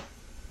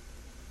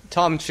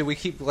 Tom, should we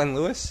keep Glenn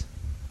Lewis?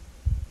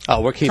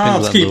 Oh, we're keeping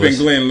Tom's Glenn keeping Lewis.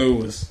 Glenn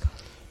Lewis.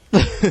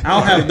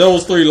 I'll have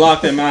those three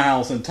locked in my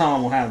house, and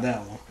Tom will have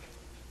that one.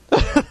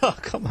 Oh,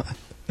 come on.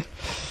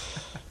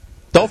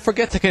 Don't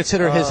forget to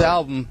consider his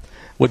album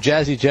with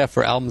Jazzy Jeff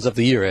for Albums of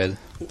the Year, Ed.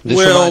 Just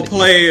Well, reminding you.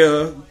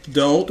 player,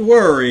 don't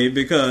worry,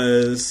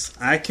 because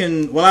I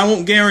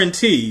won't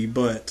guarantee,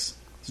 but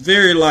it's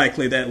very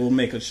likely that we'll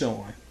make a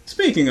showing.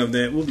 Speaking of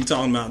that, we'll be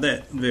talking about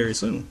that very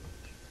soon.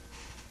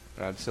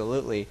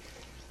 Absolutely.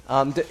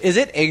 Is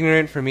it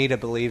ignorant for me to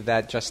believe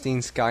that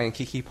Justine Skye and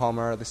Keke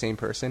Palmer are the same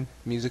person,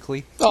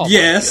 musically? Oh,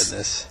 Yes. my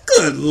goodness.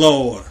 Good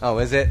Lord. Oh,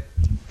 is it?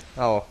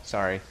 Oh,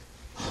 sorry.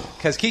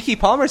 Because Keke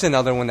Palmer's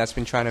another one that's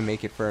been trying to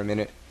make it for a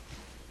minute.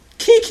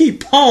 Keke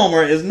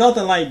Palmer is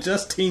nothing like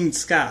Justine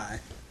Skye.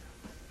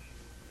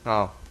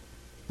 Oh.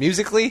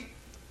 Musically?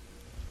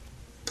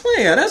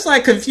 Player, that's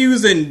like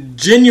confusing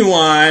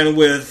Genuine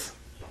with,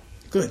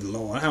 good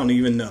Lord, I don't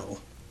even know.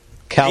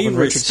 Calvin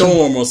Avery Richardson.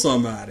 Storm or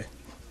somebody.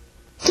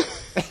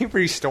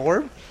 Avery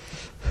Storm?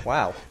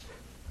 Wow.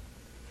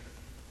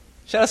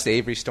 Shout out to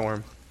Avery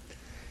Storm.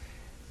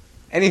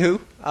 Anywho,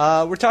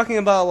 we're talking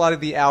about a lot of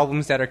the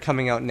albums that are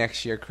coming out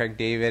next year. Craig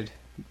David,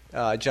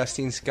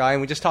 Justine Skye,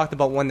 and we just talked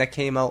about one that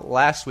came out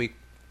last week,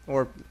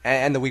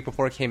 and the week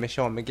before it came to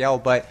Sean Miguel.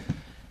 But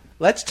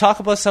let's talk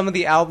about some of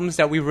the albums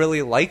that we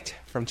really liked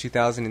from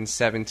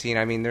 2017.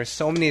 I mean, there's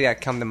so many that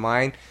come to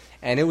mind,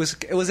 and it was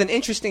an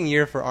interesting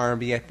year for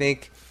R&B. I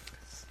think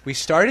we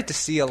started to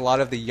see a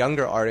lot of the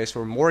younger artists,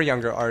 or more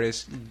younger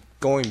artists,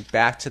 going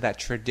back to that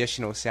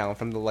traditional sound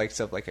from the likes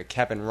of like a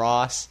Kevin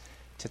Ross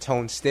to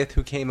Tone Stith,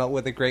 who came out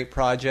with a great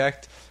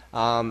project.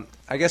 I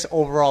guess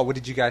overall, what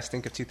did you guys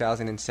think of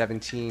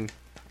 2017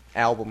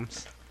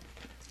 albums?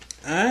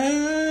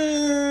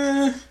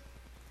 That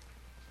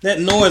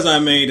noise I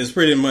made is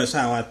pretty much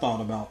how I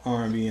thought about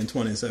R&B in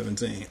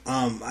 2017.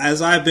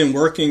 As I've been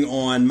working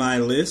on my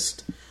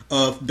list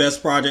of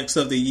best projects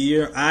of the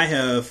year, I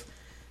have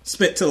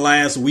spent the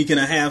last week and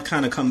a half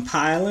kind of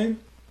compiling.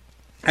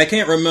 I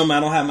can't remember, I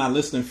don't have my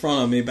list in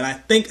front of me, but I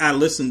think I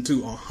listened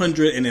to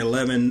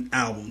 111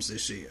 albums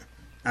this year.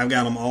 I've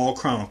got them all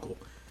chronicled.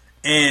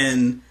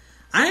 And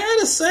I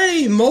gotta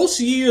say, most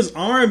years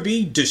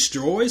R&B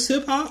destroys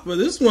hip-hop, but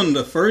this is one of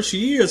the first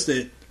years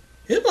that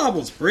hip-hop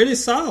was pretty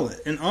solid.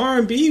 And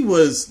R&B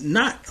was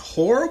not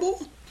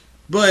horrible,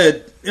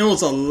 but it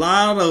was a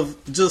lot of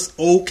just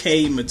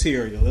okay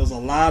material. There was a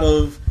lot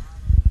of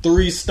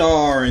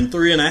 3-star and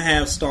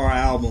 3.5-star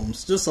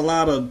albums. Just a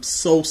lot of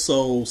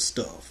so-so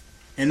stuff.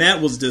 And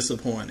that was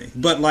disappointing.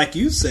 But like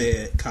you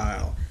said,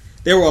 Kyle,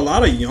 there were a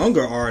lot of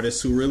younger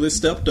artists who really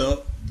stepped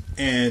up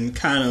and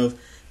kind of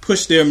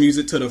pushed their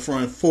music to the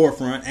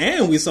forefront.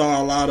 And we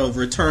saw a lot of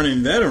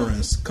returning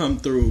veterans come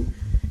through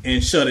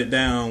and shut it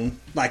down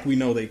like we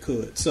know they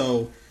could.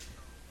 So,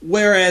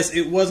 whereas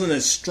it wasn't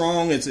as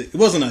strong as it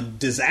wasn't a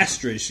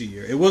disastrous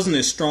year. It wasn't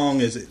as strong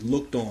as it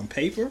looked on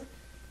paper.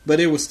 But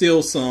there was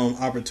still some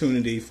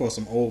opportunity for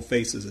some old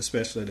faces,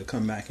 especially, to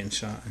come back and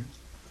shine.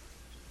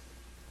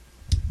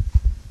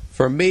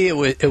 For me,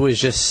 it was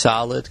just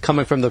solid.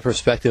 Coming from the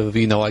perspective of,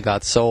 I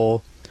Got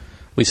Soul,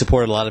 we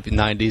supported a lot of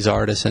 90s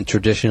artists and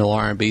traditional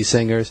R&B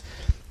singers.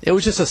 It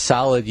was just a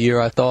solid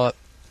year, I thought.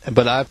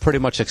 But I pretty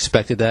much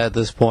expected that at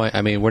this point.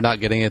 I mean, we're not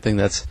getting anything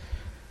that's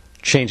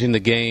changing the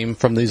game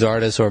from these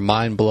artists or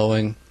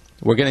mind-blowing.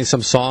 We're getting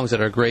some songs that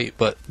are great,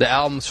 but the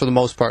albums, for the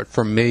most part,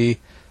 for me,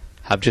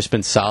 have just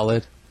been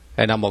solid.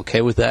 And I'm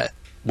okay with that,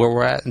 where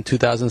we're at in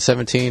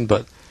 2017.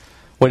 But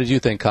what did you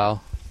think,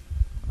 Kyle?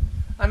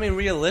 I mean,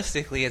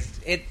 realistically,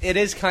 it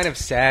is kind of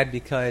sad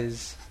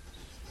because,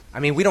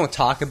 I mean, we don't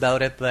talk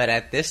about it, but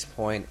at this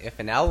point, if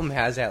an album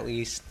has at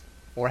least,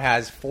 or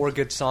has 4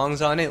 good songs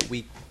on it,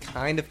 we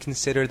kind of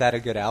consider that a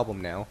good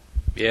album now.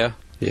 Yeah.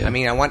 I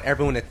mean, I want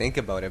everyone to think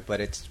about it, but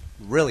it's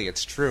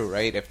true,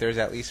 right? If there's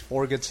at least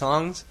 4 good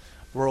songs,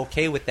 we're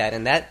okay with that.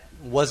 And that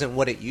wasn't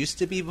what it used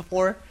to be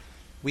before.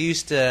 We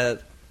used to,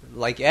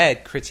 like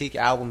Ed, critique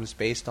albums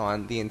based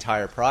on the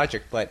entire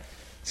project, but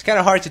it's kind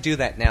of hard to do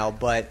that now.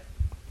 But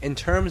in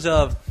terms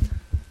of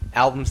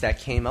albums that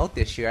came out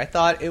this year, I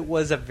thought it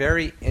was a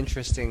very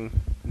interesting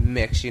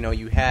mix.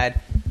 You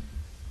had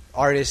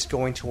artists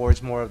going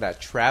towards more of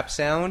that trap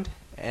sound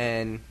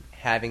and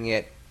having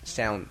it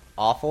sound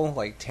awful,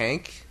 like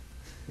Tank.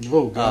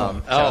 Oh,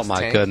 God. Oh, my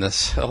Tank.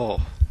 goodness.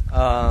 Oh.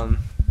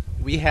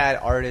 We had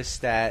artists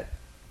that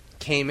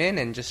came in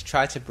and just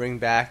tried to bring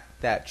back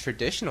that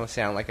traditional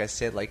sound, like I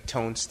said, like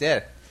Tone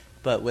Stith,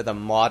 but with a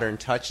modern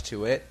touch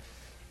to it.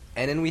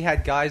 And then we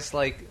had artists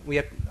like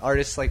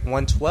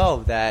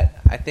 112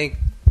 that I think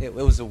it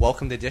was a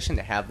welcomed addition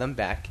to have them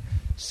back.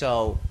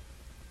 So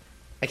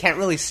I can't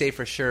really say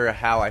for sure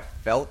how I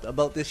felt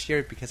about this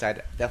year because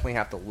I'd definitely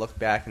have to look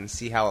back and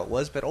see how it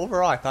was. But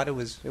overall, I thought it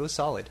was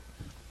solid.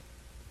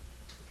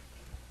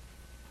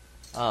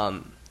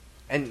 And,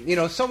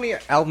 so many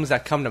albums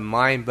that come to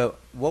mind, but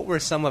what were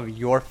some of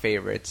your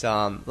favorites?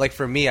 Like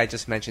for me, I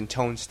just mentioned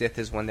Tone Stith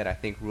is one that I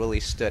think really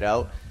stood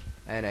out.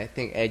 And I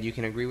think, Ed, you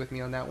can agree with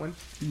me on that one?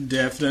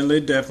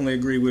 Definitely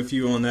agree with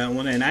you on that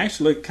one. And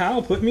actually,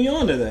 Kyle put me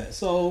onto that.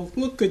 So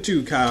look at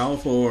you, Kyle,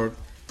 for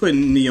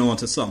putting me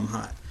onto something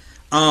hot.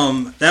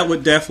 That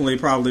would definitely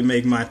probably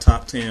make my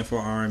top 10 for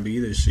R&B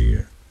this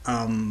year.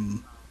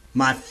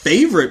 My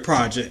favorite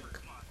project,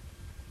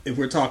 if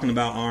we're talking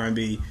about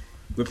R&B,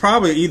 would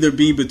probably either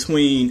be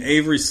between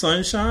Avery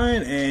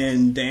Sunshine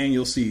and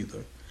Daniel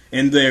Caesar.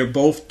 And they're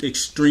both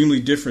extremely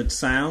different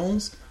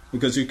sounds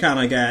because you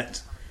kind of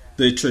got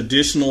the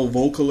traditional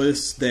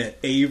vocalist that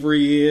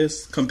Avery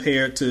is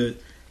compared to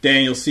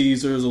Daniel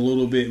Caesar is a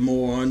little bit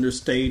more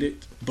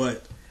understated.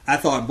 But I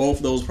thought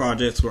both those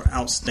projects were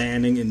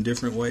outstanding in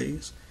different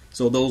ways.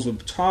 So those were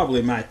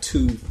probably my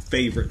 2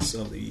 favorites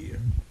of the year.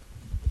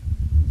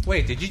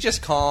 Wait, did you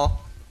just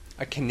call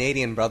a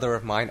Canadian brother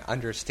of mine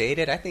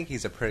understated? I think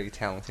he's a pretty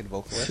talented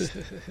vocalist.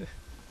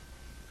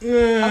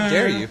 How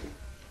dare you?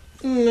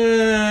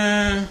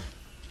 Nah.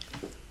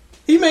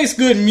 He makes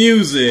good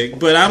music,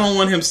 but I don't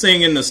want him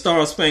singing the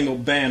Star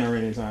Spangled Banner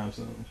anytime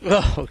soon.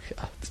 Oh,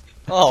 God.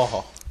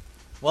 Oh.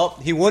 Well,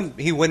 he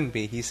wouldn't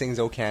be. He sings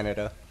 "O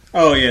Canada."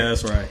 Oh, yeah,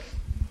 that's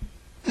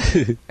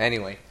right.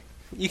 Anyway,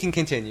 you can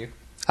continue.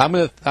 I'm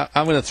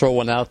gonna throw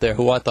one out there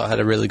who I thought had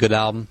a really good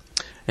album,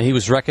 and he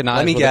was recognized.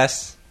 Let me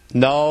guess.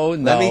 No.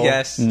 Let me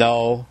guess.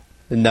 No.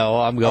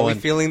 I'm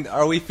going.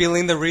 Are we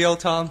feeling the real,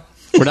 Tom?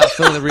 We're not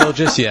feeling the real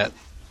just yet.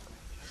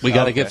 We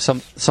got to Okay.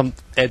 give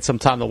Ed some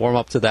time to warm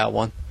up to that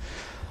one.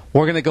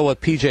 We're gonna go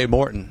with PJ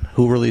Morton,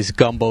 who released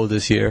Gumbo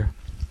this year,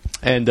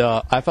 and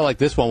I felt like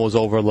this one was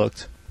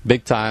overlooked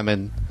big time,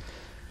 and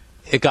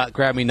it got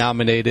Grammy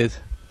nominated.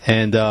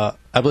 And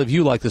I believe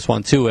you like this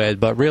one too, Ed.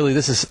 But really,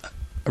 this is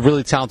a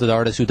really talented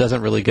artist who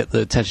doesn't really get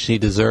the attention he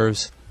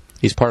deserves.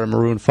 He's part of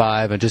Maroon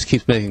 5 and just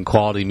keeps making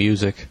quality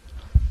music.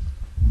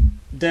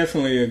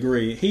 Definitely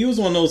agree. He was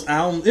one of those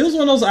albums. It was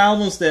one of those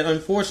albums that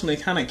unfortunately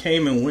kind of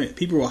came and went.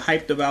 People were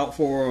hyped about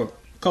for a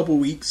couple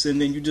weeks, and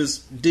then you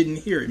just didn't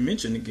hear it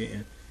mentioned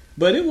again.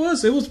 But it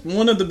was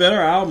one of the better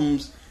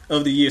albums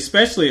of the year,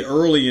 especially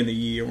early in the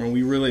year when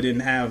we really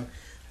didn't have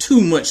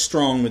too much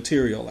strong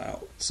material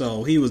out.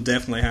 So he was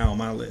definitely high on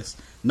my list.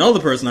 Another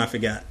person I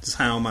forgot is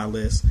high on my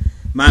list.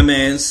 My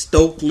man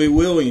Stokely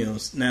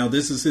Williams. Now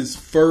this is his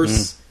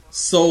first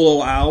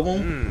solo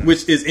album,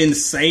 which is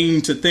insane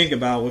to think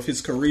about with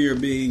his career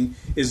being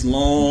as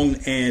long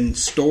and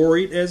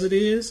storied as it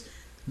is.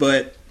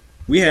 But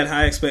we had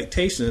high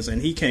expectations,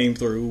 and he came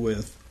through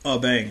with a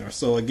banger.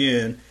 So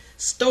again,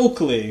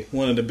 Stokely,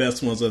 one of the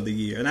best ones of the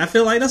year. And I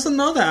feel like that's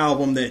another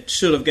album that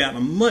should have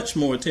gotten much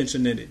more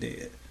attention than it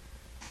did.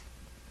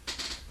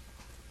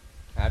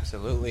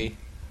 Absolutely.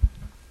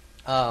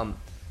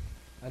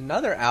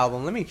 Another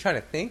album, let me try to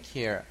think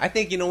here. I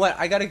think, you know what,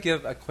 I got to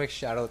give a quick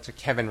shout out to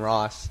Kevin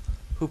Ross,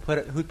 who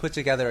put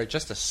together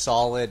just a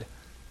solid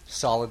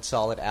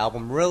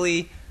album.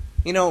 Really,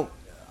 you know,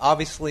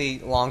 obviously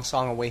Long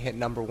Song Away hit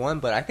 #1,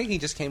 but I think he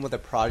just came with a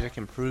project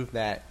and proved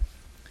that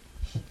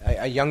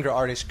a younger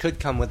artist could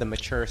come with a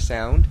mature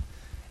sound.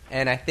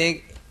 And I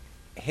think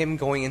him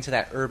going into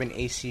that urban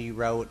AC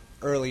route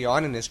early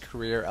on in his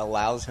career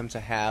allows him to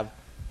have,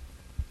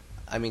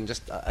 I mean,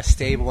 just a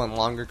stable and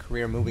longer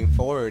career moving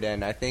forward.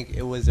 And I think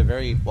it was a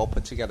very well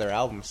put together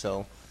album.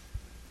 So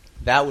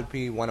that would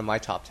be one of my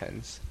top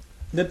 10s.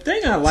 The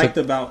thing I liked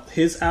about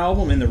his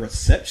album and the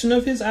reception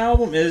of his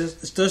album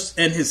is just,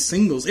 and his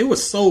singles, it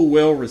was so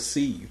well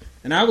received.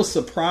 And I was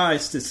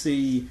surprised to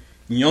see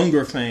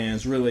younger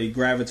fans really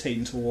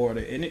gravitating toward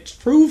it. And it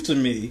proved to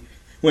me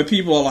when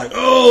people are like,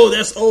 oh,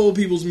 that's old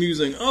people's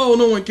music. Oh,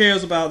 no one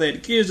cares about that. The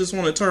kids just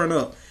want to turn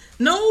up.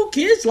 No,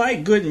 kids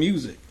like good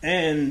music.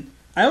 And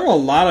I have a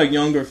lot of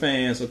younger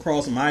fans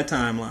across my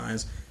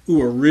timelines who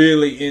are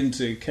really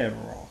into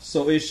Kevin Ross.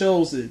 So it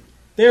shows that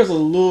there's a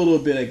little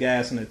bit of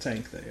gas in the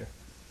tank there.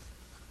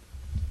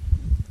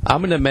 I'm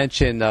going to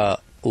mention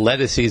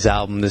Ledisi's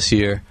album this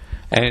year.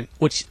 And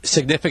what's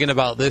significant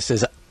about this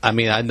is, I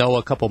mean, I know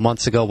a couple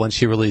months ago when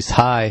she released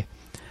High,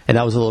 and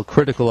I was a little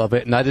critical of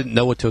it, and I didn't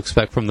know what to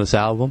expect from this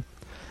album.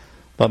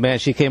 But, man,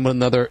 she came with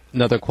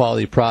another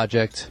quality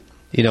project.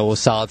 You know, it was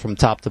solid from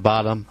top to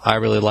bottom. I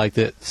really liked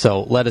it.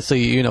 So,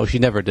 Ledisi, you know, she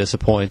never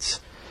disappoints.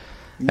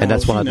 And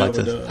that's one I'd like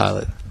to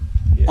highlight.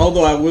 Yeah.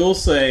 Although I will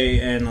say,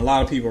 and a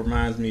lot of people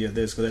remind me of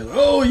this, because they're like,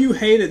 oh, you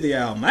hated the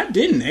album. I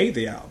didn't hate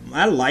the album.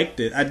 I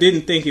liked it. I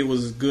didn't think it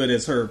was as good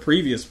as her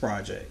previous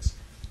projects.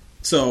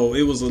 So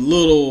it was a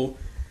little,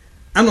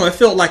 I don't know, it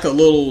felt like a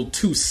little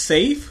too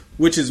safe,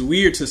 which is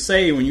weird to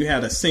say when you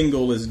had a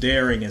single as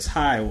daring as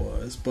High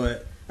was.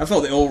 But I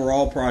felt the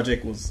overall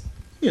project was,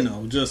 you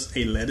know, just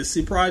a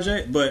Ledisi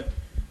project. But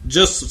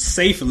just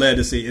safe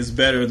Ledisi is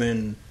better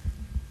than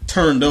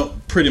turned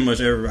up pretty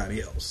much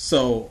everybody else.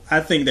 So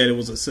I think that it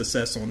was a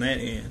success on that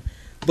end.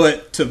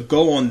 But to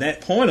go on that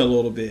point a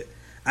little bit,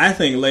 I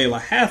think Lalah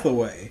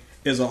Hathaway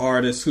is an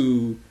artist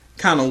who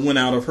kind of went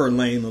out of her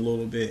lane a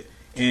little bit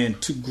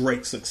and to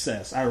great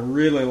success. I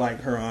really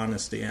like her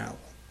Honesty album.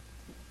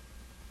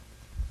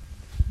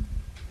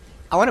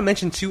 I want to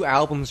mention 2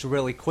 albums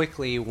really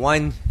quickly.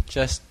 One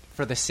just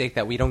for the sake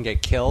that we don't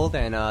get killed,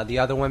 and the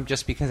other one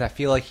just because I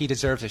feel like he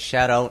deserves a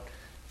shout out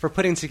for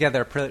putting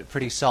together a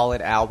pretty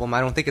solid album.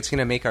 I don't think it's going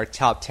to make our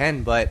top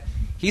 10, but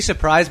he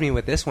surprised me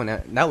with this one.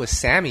 That was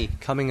Sammy,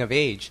 Coming of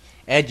Age.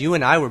 Ed, you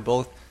and I were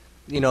both,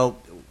 you know,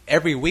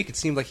 every week it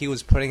seemed like he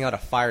was putting out a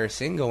fire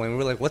single, and we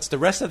were like, what's the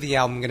rest of the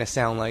album going to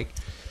sound like?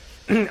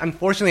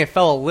 Unfortunately, it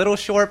fell a little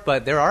short,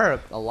 but there are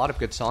a lot of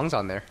good songs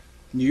on there.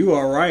 You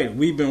are right.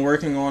 We've been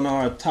working on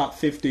our top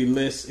 50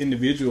 lists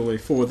individually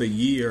for the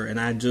year, and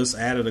I just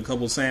added a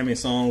couple Sammy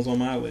songs on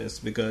my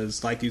list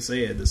because, like you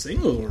said, the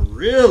singles were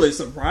really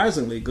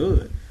surprisingly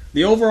good.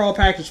 The overall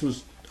package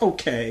was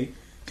okay.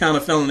 Kind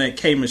of fell in that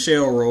K.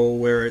 Michelle role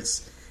where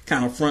it's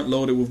kind of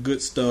front-loaded with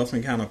good stuff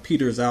and kind of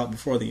peters out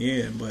before the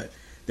end, but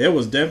there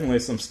was definitely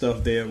some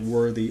stuff there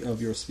worthy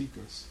of your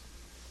speakers.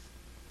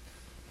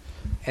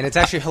 And it's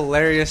actually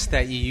hilarious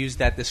that you used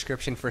that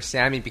description for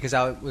Sammy because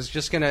I was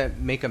just going to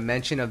make a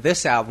mention of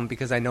this album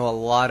because I know a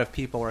lot of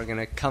people are going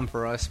to come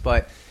for us.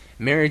 But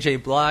Mary J.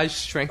 Blige,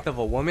 Strength of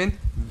a Woman,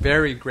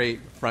 very great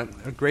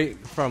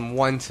from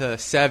 1 to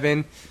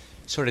 7.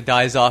 Sort of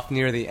dies off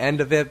near the end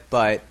of it.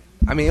 But,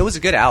 I mean, it was a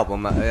good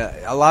album.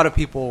 A lot of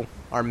people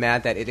are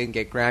mad that it didn't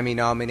get Grammy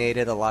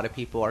nominated. A lot of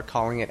people are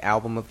calling it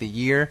Album of the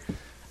Year.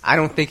 I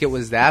don't think it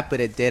was that, but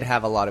it did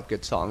have a lot of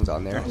good songs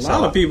on there. A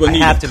lot of people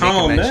need to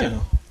calm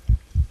down.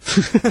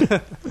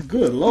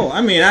 Good Lord.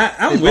 I mean,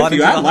 I'm with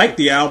you. I like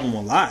the album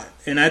a lot.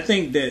 And I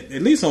think that,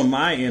 at least on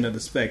my end of the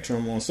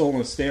spectrum, on Soul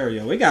and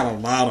Stereo, it got a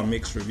lot of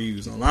mixed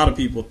reviews. And a lot of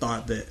people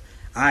thought that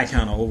I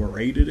kind of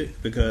overrated it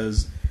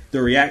because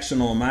the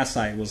reaction on my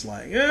site was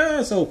like, yeah,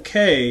 it's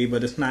okay,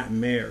 but it's not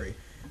Mary.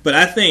 But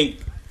I think,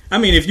 I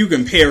mean, if you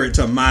compare it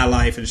to My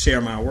Life and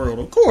Share My World,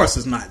 of course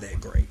it's not that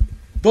great.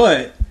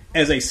 But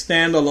as a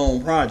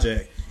standalone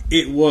project,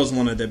 it was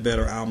one of the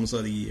better albums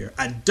of the year.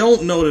 I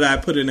don't know that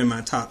I put it in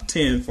my top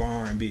 10 for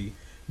R&B,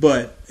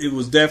 but it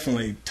was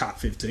definitely top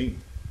 15.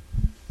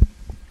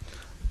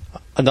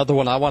 Another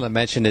one I want to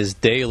mention is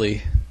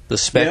Daily, The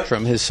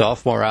Spectrum. His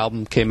sophomore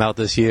album came out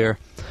this year.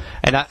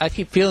 And I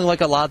keep feeling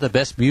like a lot of the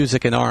best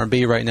music in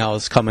R&B right now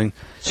is coming,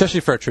 especially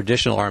for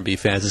traditional R&B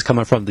fans, is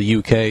coming from the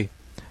UK.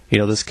 You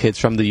know, this kid's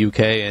from the UK,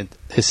 and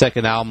his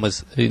second album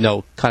was, you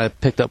know, kind of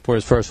picked up where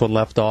his first one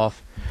left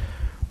off.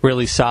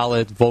 Really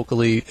solid,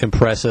 vocally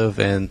impressive,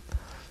 and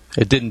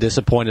it didn't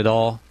disappoint at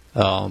all.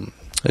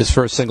 His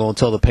first single,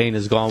 Until the Pain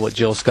Is Gone, with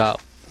Jill Scott,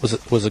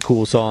 was a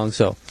cool song,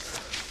 so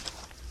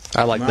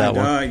I like that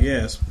one. My God,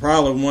 yes.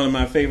 Probably one of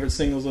my favorite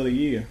singles of the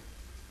year.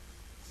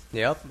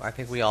 Yep, I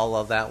think we all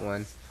love that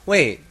one.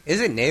 Wait,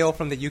 is it Nail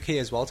from the UK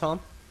as well, Tom?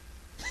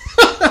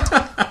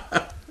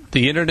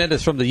 The internet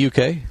is from the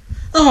UK?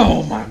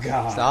 Oh, my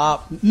God.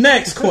 Stop.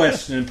 Next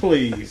question,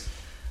 please.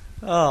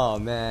 Oh,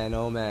 man.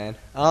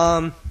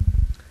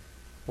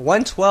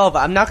 112,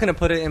 I'm not going to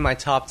put it in my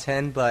top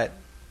 10, but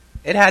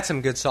it had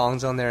some good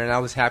songs on there, and I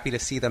was happy to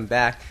see them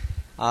back.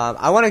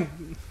 I want to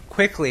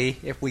quickly,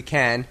 if we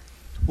can,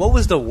 what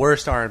was the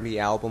worst R&B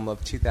album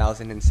of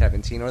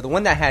 2017, or the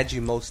one that had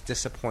you most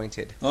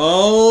disappointed?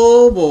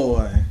 Oh,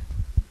 boy.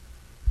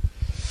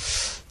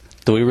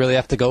 Do we really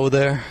have to go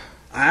there?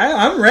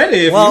 I'm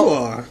ready if you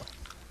are.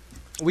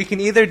 We can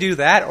either do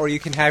that, or you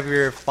can have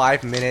your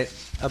 5-minute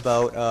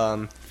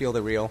about Feel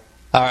the Real.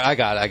 All right, I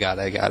got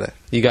it.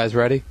 You guys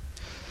ready?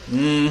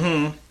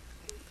 Mm-hmm.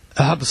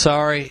 I'm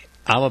sorry.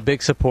 I'm a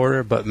big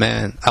supporter, but,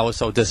 man, I was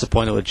so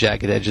disappointed with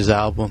Jagged Edge's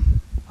album.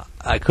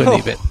 I couldn't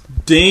even...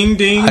 Ding,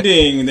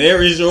 ding.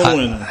 There is your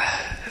winner.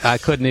 I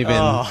couldn't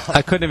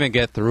even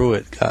get through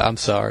it. I'm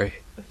sorry.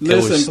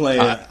 Listen,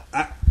 player.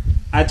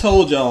 I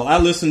told y'all, I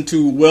listened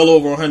to well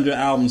over 100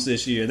 albums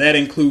this year. That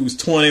includes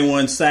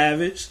 21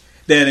 Savage.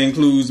 That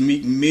includes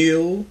Meek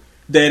Mill.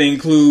 That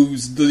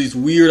includes these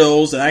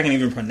weirdos that I can't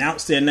even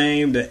pronounce their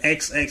name. The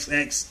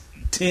XXX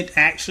Tent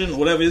Action,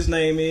 whatever his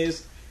name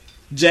is.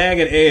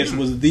 Jagged Edge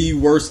was the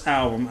worst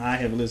album I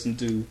have listened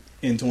to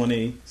in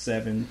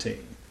 2017.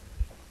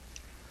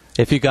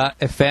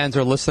 If fans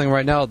are listening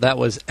right now, that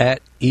was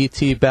at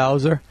E.T.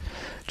 Bowser.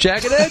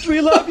 Jagged Edge,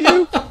 we love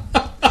you.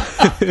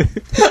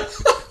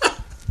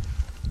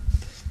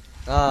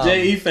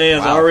 JE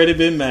fans already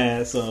been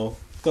mad, so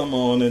come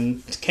on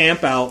and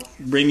camp out.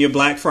 Bring your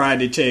Black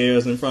Friday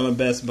chairs in front of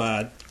Best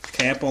Buy.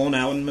 Camp on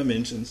out in my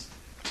mentions.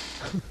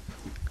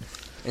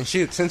 And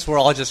shoot, since we're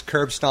all just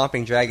curb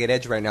stomping Jagged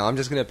Edge right now, I'm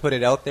just going to put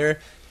it out there.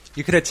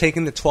 You could have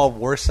taken the 12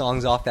 worst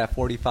songs off that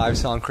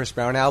 45-song Chris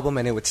Brown album,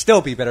 and it would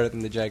still be better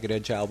than the Jagged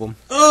Edge album.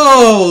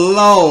 Oh,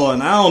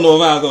 Lord. I don't know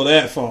if I'll go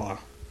that far.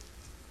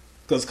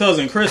 Because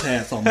Cousin Chris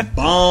had some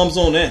bombs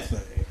on that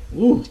thing.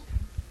 Woo.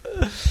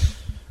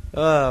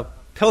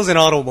 Pills and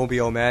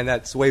Automobile, man.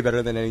 That's way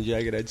better than any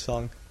Jagged Edge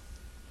song.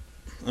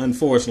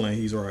 Unfortunately,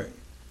 he's right.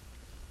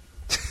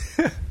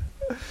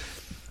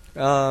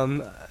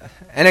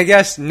 And I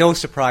guess no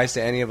surprise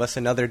to any of us,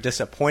 another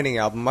disappointing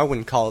album. I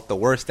wouldn't call it the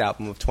worst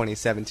album of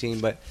 2017,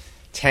 but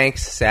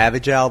Tank's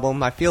Savage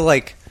album. I feel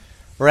like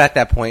we're at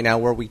that point now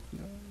where we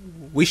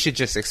should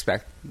just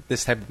expect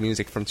this type of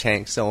music from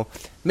Tank. So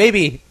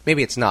maybe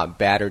it's not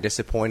bad or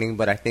disappointing,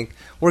 but I think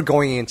we're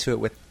going into it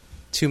with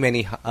too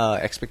many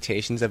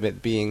expectations of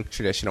it being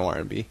traditional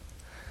R&B.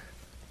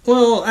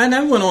 Well, and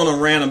I went on a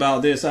rant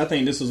about this. I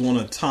think this was one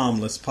of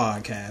Tomless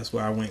podcasts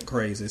where I went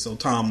crazy, so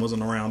Tom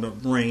wasn't around to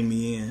rein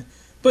me in.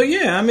 But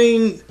yeah, I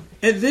mean,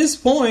 at this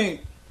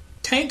point,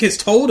 Tank has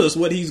told us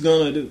what he's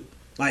going to do.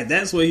 Like,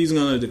 that's what he's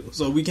going to do.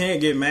 So we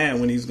can't get mad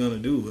when he's going to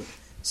do it.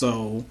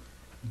 So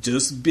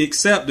just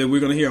accept that we're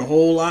going to hear a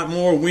whole lot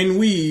more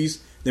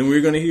win-wees than we're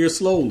going to hear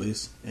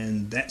slowlies.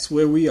 And that's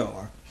where we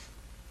are.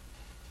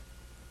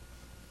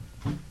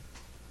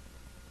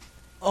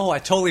 Oh, I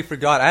totally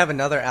forgot. I have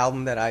another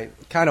album that I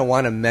kind of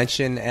want to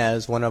mention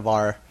as one of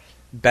our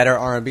better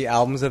R&B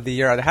albums of the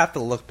year. I'd have to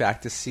look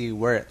back to see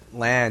where it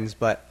lands,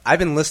 but I've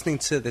been listening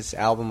to this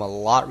album a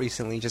lot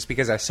recently just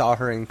because I saw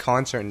her in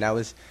concert, and that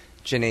was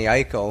Jhené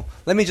Aiko.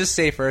 Let me just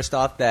say first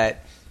off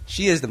that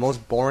she is the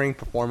most boring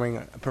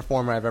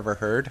performer I've ever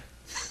heard.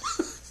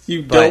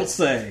 You don't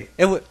say.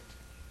 It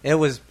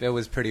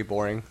was pretty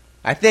boring.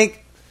 I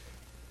think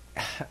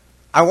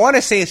I want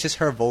to say it's just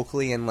her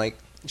vocally, and like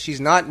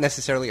she's not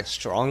necessarily a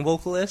strong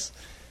vocalist.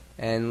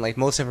 And like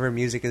most of her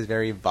music is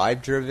very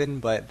vibe driven,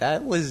 but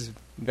that was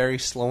very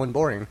slow and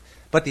boring.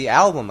 But the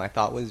album I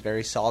thought was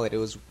very solid. It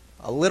was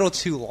a little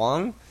too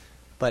long,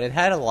 but it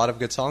had a lot of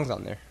good songs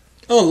on there.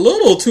 A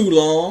little too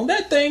long?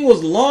 That thing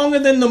was longer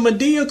than the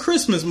Madea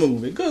Christmas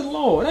movie. Good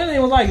Lord. That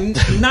thing was like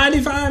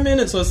 95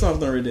 minutes or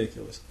something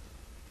ridiculous.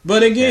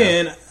 But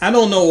again, yeah. I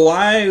don't know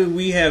why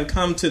we have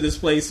come to this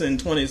place in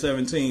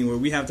 2017 where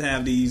we have to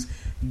have these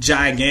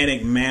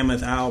gigantic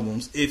mammoth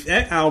albums. If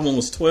that album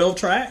was 12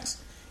 tracks,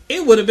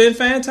 it would have been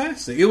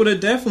fantastic. It would have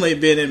definitely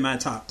been in my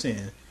top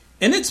 10.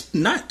 And it's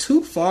not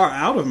too far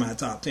out of my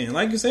top 10.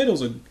 Like you said,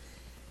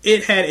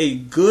 it had a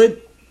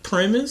good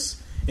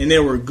premise and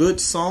there were good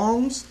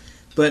songs,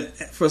 but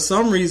for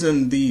some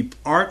reason the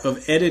art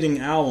of editing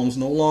albums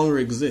no longer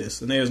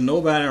exists. And there's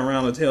nobody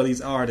around to tell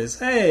these artists,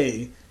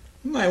 hey,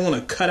 You might want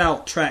to cut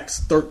out tracks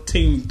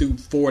 13 through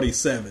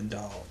 47,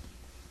 dog.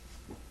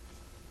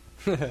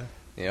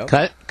 Yep.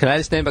 Can I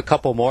just name a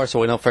couple more so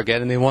we don't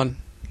forget anyone?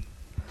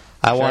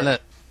 I want to.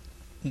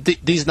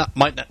 These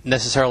might not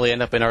necessarily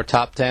end up in our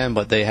top 10,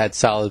 but they had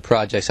solid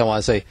projects. I want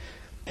to say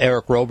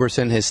Eric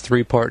Roberson, his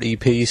 3-part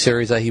EP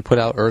series that he put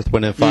out, Earth,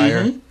 Wind, and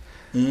Fire.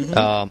 Mm-hmm.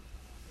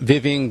 Mm-hmm.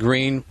 Vivian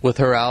Green with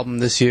her album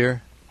this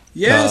year.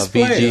 Yes,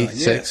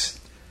 VG6.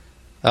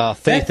 Yes.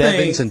 Faith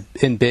Evans and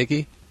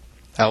Biggie.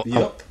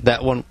 Yep.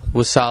 That one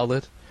was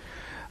solid.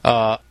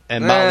 And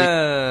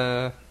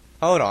Molly.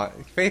 Hold on.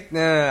 Faith,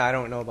 I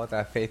don't know about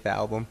that Faith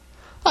album.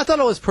 I thought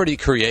it was pretty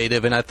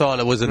creative, and I thought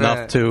it was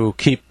enough to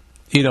keep,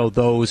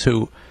 those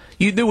who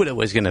you knew what it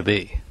was going to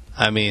be.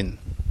 I mean,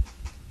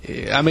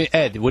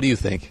 Ed, what do you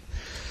think?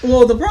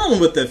 Well, the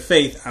problem with the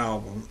Faith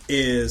album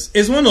is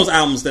it's one of those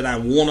albums that I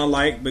want to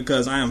like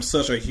because I am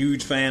such a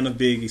huge fan of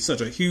Biggie,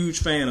 such a huge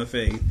fan of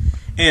Faith.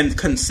 And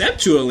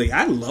conceptually,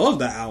 I love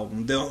the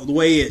album. The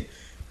way it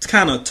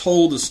kind of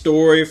told the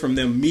story from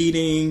them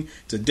meeting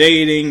to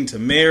dating to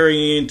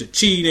marrying to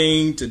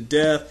cheating to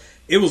death.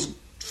 It was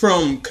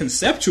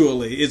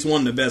conceptually, it's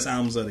one of the best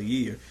albums of the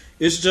year.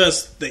 It's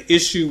just the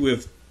issue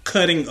with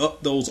cutting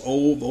up those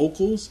old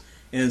vocals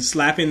and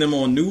slapping them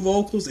on new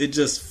vocals. It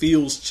just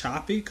feels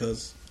choppy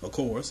because, of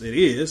course, it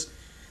is.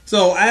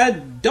 So I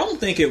don't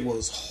think it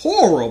was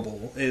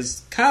horrible,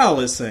 as Kyle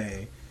is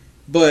saying.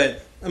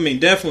 But,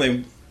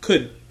 definitely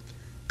could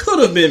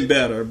have been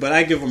better. But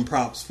I give him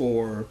props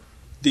for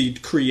the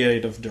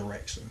creative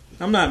direction.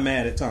 I'm not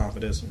mad at Tom for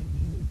this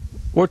one.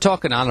 We're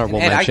talking honorable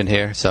mention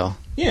here, so.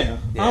 Yeah,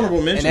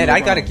 honorable mention. And Ed, I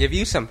got to give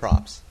you some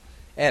props.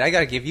 Ed, I got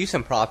to give you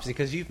some props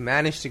because you've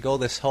managed to go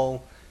this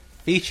whole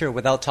feature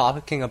without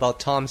talking about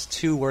Tom's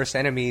two worst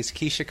enemies,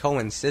 Keisha Cole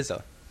and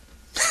SZA.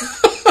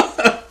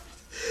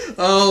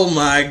 Oh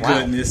my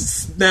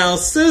goodness. Now,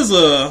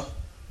 SZA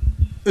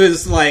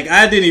is like,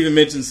 I didn't even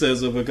mention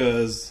SZA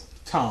because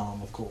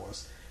Tom, of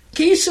course.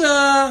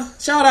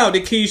 Keisha, shout out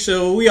to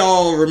Keisha. We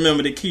all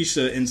remember the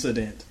Keisha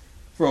incident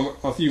from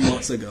a few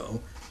months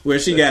ago where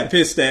she got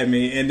pissed at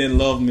me and then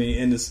loved me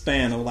in the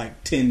span of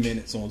like 10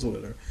 minutes on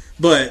Twitter.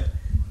 But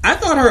I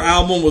thought her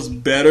album was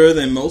better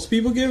than most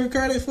people give her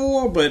credit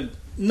for, but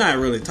not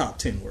really top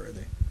 10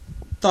 worthy.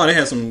 Thought it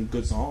had some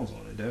good songs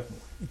on it, definitely.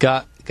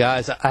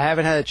 Guys, I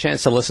haven't had a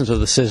chance to listen to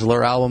the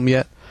Sizzler album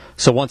yet,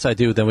 so once I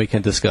do, then we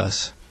can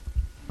discuss.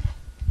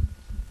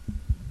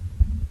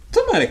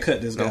 Somebody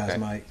cut this guy's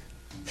mic.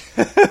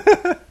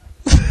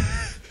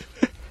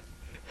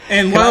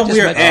 And while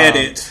we're at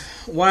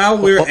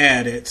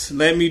it,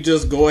 let me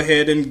just go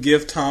ahead and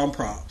give Tom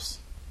props.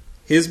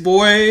 His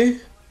boy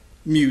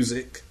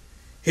Music,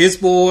 his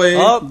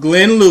boy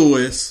Glenn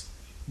Lewis,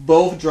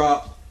 both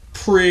dropped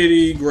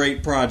pretty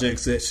great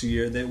projects this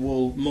year that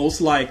will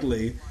most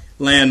likely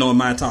land on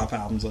my top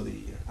albums of the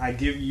year. I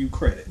give you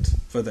credit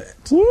for that.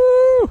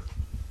 Woo!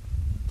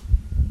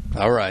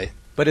 All right.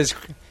 But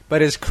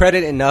is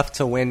credit enough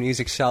to win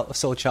Music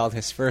Soul Child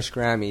his first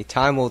Grammy?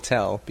 Time will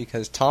tell,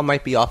 because Tom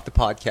might be off the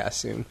podcast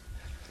soon.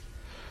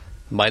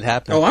 Might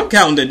happen. Oh, I'm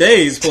counting the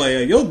days,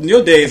 player.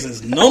 Your days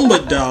is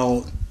numbered,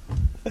 dog.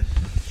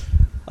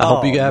 I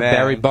hope you got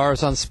Barry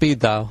Bars on speed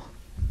dial.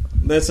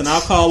 Listen,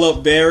 I'll call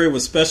up Barry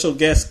with special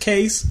guest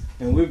Case,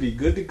 and we'll be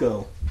good to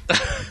go.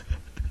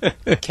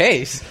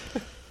 Case?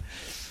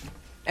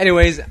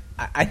 Anyways,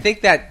 I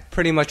think that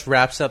pretty much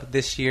wraps up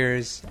this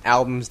year's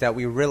albums that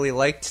we really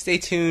liked. Stay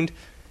tuned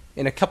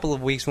in a couple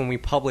of weeks when we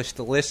publish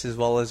the list as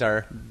well as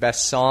our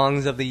best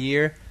songs of the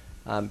year.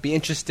 Be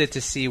interested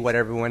to see what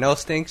everyone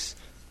else thinks.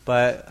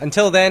 But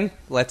until then,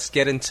 let's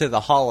get into the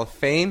Hall of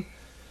Fame.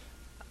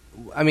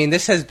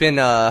 This has been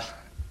a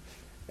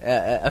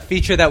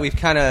feature that we've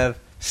kind of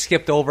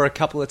skipped over a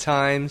couple of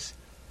times.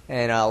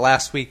 And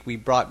last week we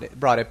brought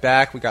it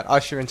back. We got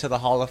Usher into the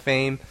Hall of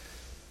Fame.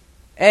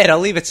 Ed, I'll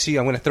leave it to you.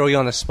 I'm going to throw you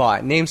on the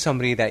spot. Name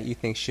somebody that you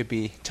think should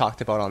be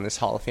talked about on this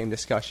Hall of Fame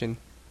discussion.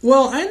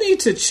 Well, I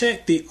need to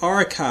check the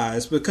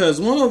archives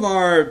because one of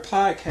our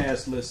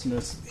podcast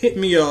listeners hit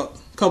me up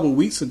a couple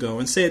weeks ago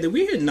and said that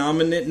we had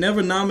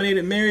never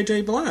nominated Mary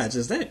J. Blige.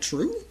 Is that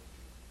true?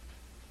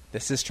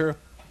 This is true.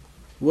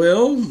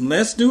 Well,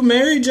 let's do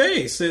Mary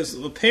J. Since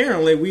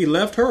apparently we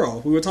left her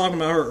off. We were talking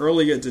about her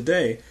earlier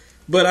today.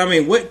 But,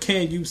 what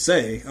can you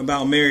say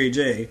about Mary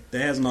J.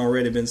 that hasn't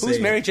already been said? Who's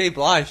Mary J.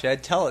 Blige,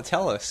 Ed? Tell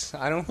us.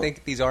 I don't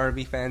think these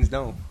R&B fans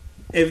know.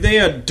 If they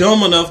are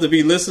dumb enough to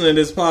be listening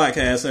to this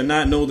podcast and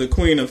not know the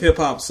queen of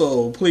hip-hop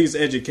soul, please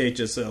educate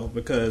yourself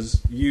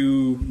because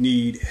you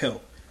need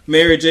help.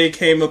 Mary J.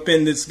 came up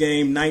in this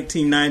game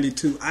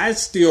 1992. I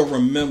still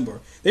remember.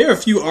 There are a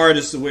few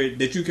artists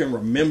that you can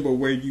remember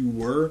where you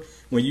were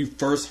when you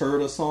first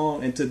heard a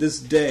song. And to this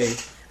day,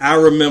 I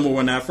remember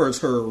when I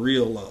first heard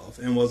Real Love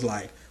and was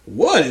like,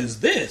 what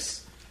is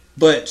this?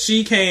 But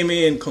she came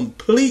in,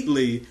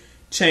 completely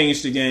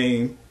changed the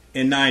game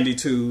in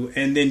 92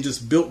 and then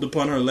just built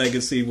upon her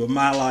legacy with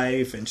My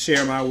Life and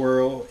Share My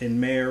World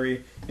and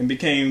Mary and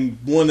became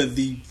one of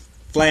the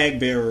flag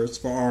bearers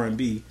for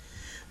R&B.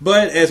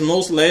 But as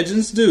most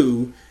legends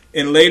do,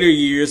 in later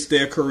years,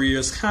 their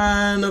careers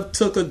kind of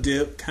took a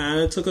dip, kind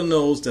of took a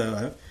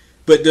nosedive.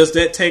 But does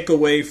that take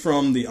away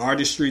from the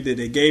artistry that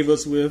they gave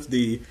us with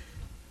the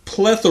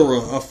plethora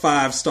of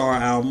 5-star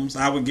albums?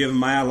 I would give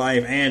My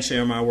Life and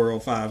Share My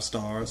World 5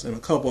 stars, and a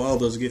couple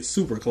others get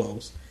super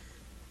close.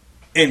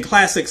 And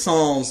classic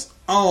songs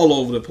all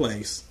over the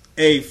place.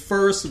 A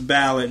first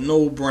ballot,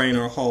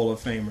 no-brainer Hall of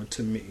Famer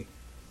to me.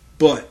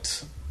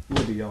 But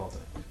what do y'all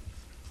think?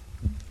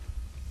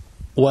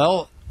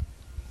 Well,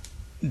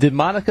 did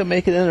Monica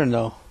make it in or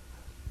no?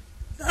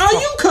 Are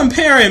you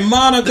comparing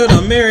Monica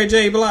to Mary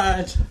J.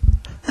 Blige?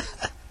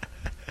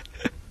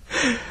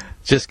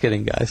 Just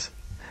kidding, guys.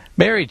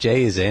 Mary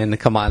J is in.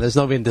 Come on, there's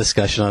no even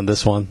discussion on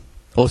this one.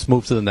 Let's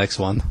move to the next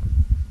one.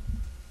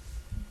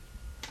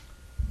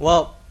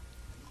 Well,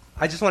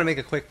 I just want to make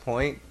a quick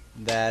point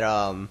that,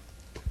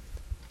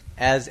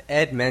 as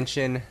Ed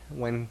mentioned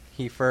when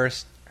he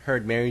first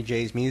heard Mary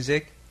J's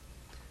music,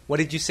 what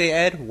did you say,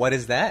 Ed? What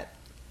is that?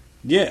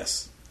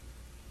 Yes.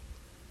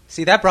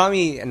 See, that brought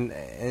me, and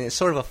it's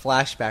sort of a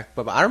flashback,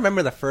 but I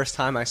remember the first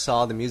time I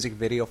saw the music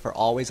video for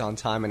Always on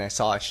Time and I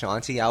saw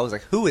Ashanti, I was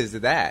like, who is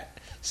that?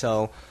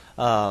 So,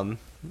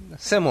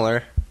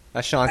 similar.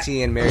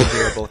 Ashanti and Mary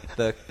J are both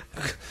the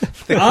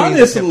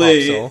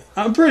honestly, hip-hop,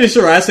 so. I'm pretty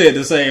sure I said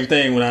the same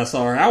thing when I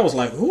saw her. I was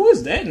like, who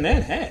is that in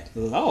that hat?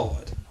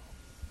 Lord.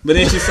 But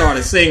then she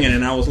started singing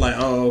and I was like,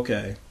 oh,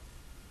 okay.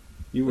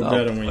 You were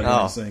better when you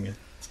were singing.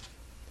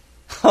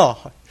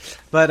 Oh,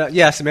 but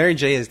yes, Mary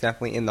J is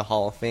definitely in the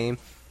Hall of Fame.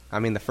 I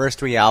mean, the first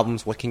 3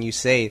 albums, what can you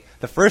say?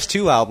 The first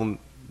 2 album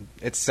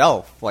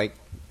itself, like,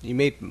 you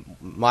made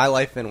My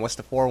Life and What's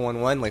the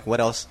 411, like, what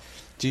else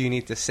do you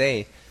need to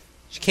say?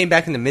 She came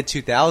back in the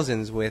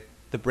mid-2000s with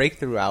the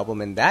Breakthrough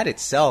album, and that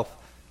itself,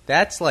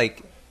 that's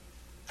like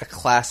a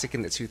classic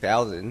in the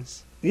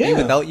 2000s. Yeah. Me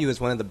Without You is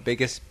one of the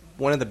biggest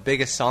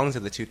songs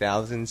of the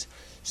 2000s.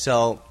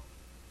 So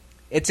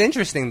it's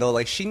interesting though,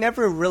 like she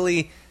never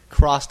really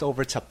crossed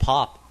over to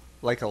pop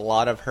like a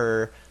lot of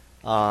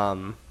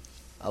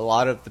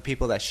the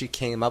people that she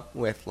came up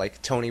with,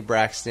 like Toni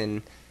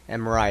Braxton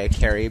and Mariah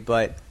Carey,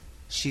 but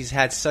she's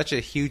had such a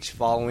huge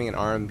following in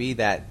R&B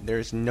that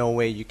there's no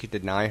way you could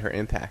deny her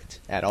impact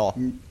at all.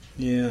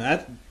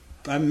 Yeah,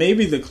 I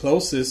maybe the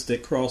closest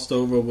that crossed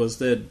over was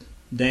that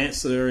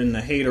Dancer and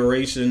the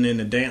Hateration and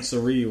the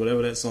Dancery,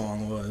 whatever that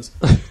song was.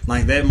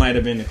 Like, that might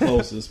have been the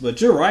closest.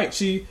 But you're right,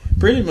 she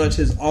pretty much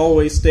has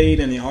always stayed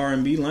in the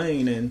R&B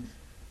lane and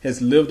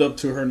has lived up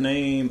to her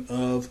name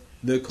of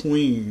the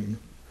queen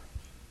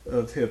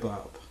of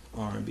hip-hop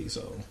R&B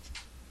soul.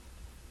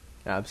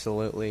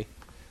 Absolutely.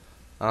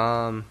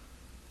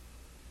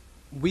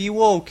 We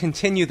will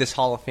continue this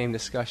Hall of Fame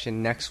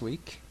discussion next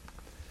week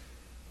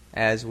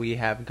as we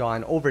have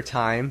gone over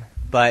time.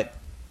 But,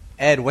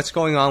 Ed, what's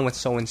going on with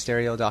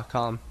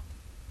SoulInStereo.com?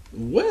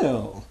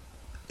 Well,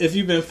 if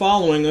you've been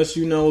following us,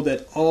 you know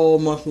that all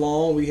month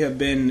long we have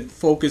been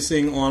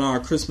focusing on our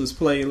Christmas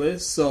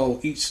playlist.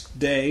 So each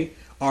day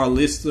our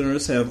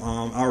listeners have,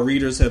 our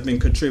readers have been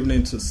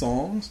contributing to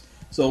songs.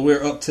 So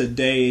we're up to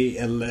day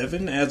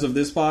 11 as of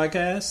this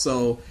podcast.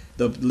 So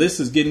the list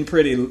is getting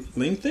pretty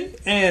lengthy,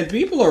 and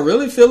people are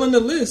really filling the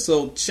list.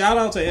 So shout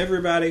out to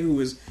everybody who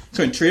has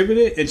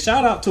contributed, and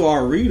shout out to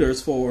our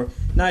readers for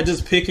not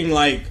just picking,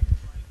 like,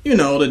 you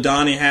know, the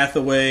Donny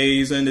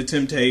Hathaways and the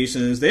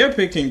Temptations. They're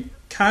picking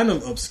kind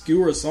of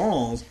obscure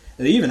songs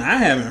that even I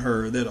haven't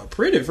heard that are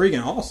pretty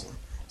freaking awesome.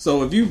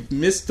 So if you've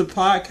missed the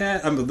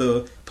podcast,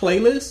 the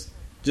playlist,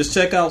 just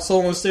check out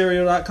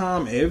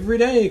SoulInStereo.com every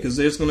day, because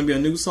there's going to be a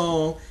new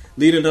song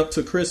leading up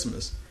to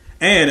Christmas.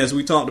 And as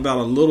we talked about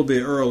a little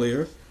bit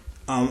earlier,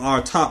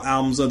 our top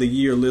albums of the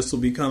year list will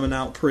be coming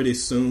out pretty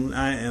soon.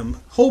 I am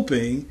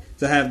hoping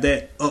to have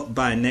that up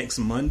by next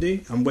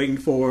Monday. I'm waiting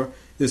for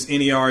this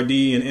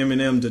NERD and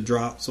Eminem to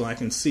drop so I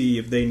can see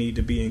if they need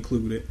to be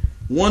included.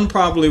 One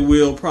probably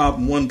will,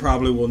 one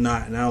probably will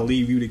not, and I'll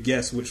leave you to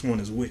guess which one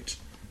is which.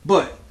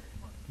 But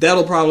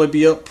that'll probably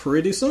be up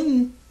pretty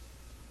soon.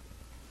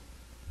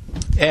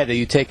 Ed, are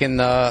you taking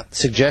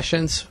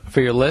suggestions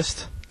for your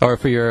list or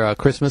for your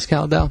Christmas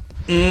countdown?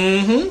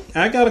 Mm-hmm.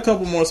 I got a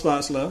couple more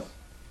spots left.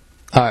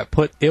 All right,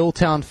 put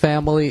Illtown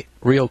Family,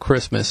 Real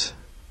Christmas.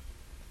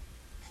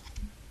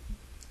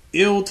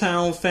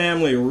 Illtown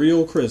Family,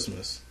 Real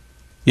Christmas.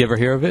 You ever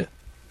hear of it?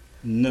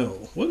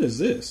 No. What is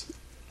this?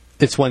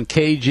 It's when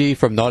KG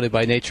from Naughty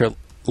by Nature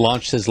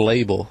launched his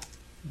label.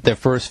 Their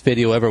first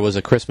video ever was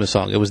a Christmas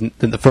song. It was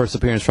the first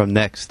appearance from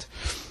Next.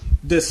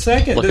 The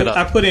second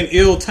I put in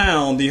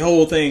Illtown, the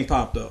whole thing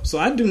popped up. So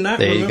I do not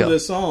remember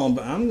this song,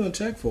 but I'm going to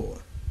check for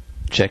it.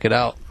 Check it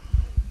out.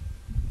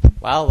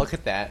 Wow, look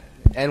at that.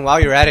 And while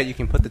you're at it, you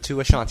can put the 2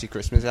 Ashanti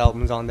Christmas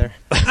albums on there.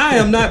 I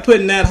am not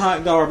putting that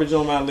hot garbage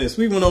on my list.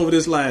 We went over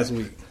this last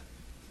week.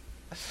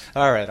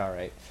 All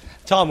right.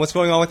 Tom, what's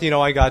going on with You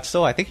Know I Got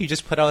Soul? I think you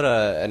just put out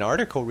an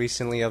article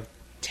recently of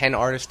 10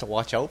 artists to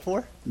watch out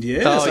for.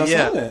 Yes, I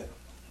saw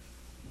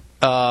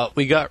that.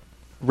 We got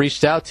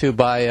reached out to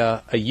by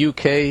a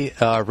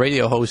UK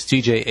radio host,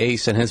 DJ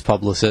Ace, and his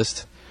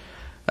publicist,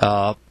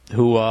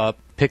 who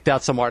picked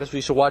out some artists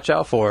we should watch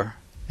out for.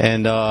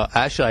 And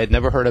actually, I had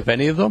never heard of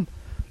any of them,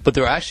 but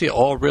they're actually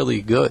all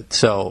really good.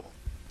 So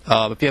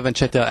if you haven't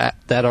checked out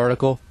that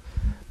article,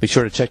 be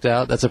sure to check that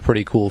out. That's a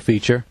pretty cool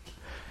feature.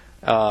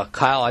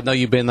 Kyle, I know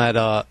you've been at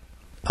a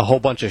whole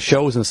bunch of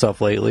shows and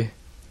stuff lately.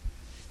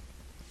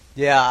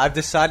 Yeah, I've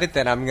decided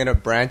that I'm going to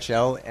branch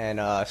out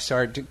and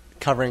start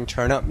covering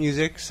turn-up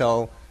music.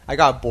 So I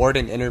got bored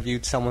and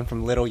interviewed someone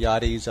from Little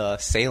Yachty's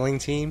sailing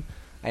team.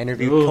 I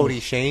interviewed Cody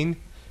Shane.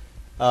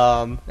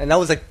 And that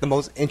was like the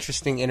most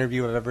interesting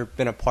interview I've ever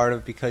been a part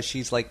of because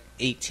she's like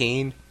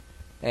 18.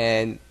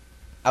 And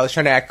I was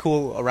trying to act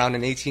cool around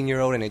an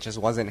 18-year-old and it just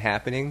wasn't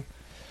happening.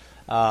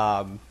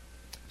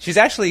 She's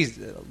actually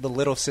the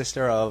little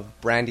sister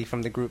of Brandy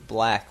from the group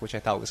Black, which I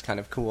thought was kind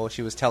of cool.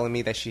 She was telling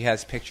me that she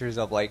has pictures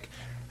of like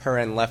her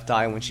and Left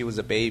Eye when she was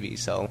a baby,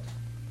 so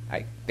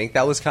I think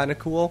that was kind of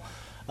cool.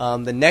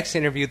 The next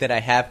interview that I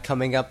have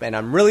coming up, and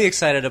I'm really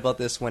excited about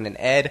this one, and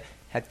Ed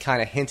had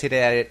kind of hinted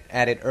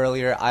at it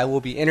earlier, I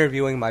will be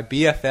interviewing my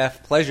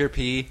BFF, Pleasure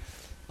P,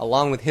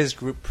 along with his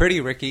group,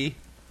 Pretty Ricky.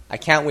 I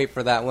can't wait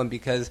for that one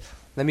because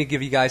let me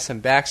give you guys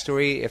some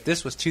backstory. If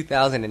this was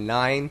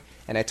 2009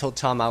 and I told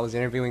Tom I was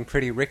interviewing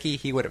Pretty Ricky,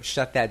 he would have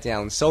shut that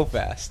down so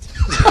fast.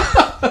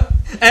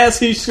 As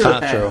he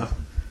should have.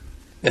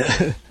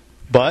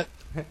 But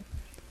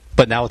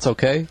now it's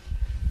okay?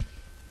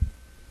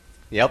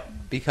 Yep,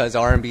 because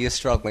R&B is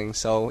struggling,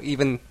 so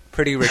even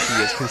Pretty Ricky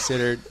is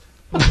considered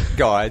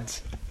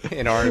gods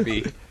in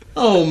R&B.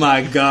 Oh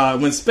my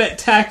God, when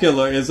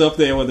Spectacular is up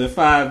there with the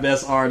 5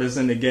 best artists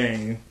in the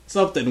game,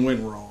 something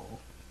went wrong.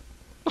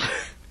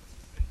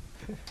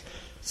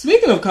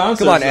 Speaking of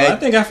concerts, Come on, Ed. I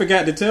think I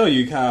forgot to tell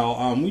you,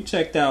 Kyle, we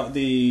checked out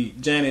the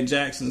Janet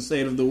Jackson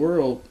State of the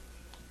World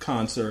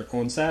concert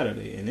on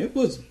Saturday, and it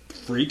was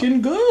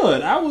freaking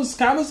good. I was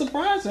kind of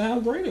surprised at how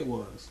great it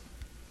was.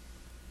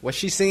 Was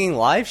she singing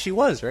live? She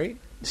was, right?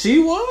 She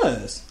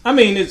was. I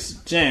mean, it's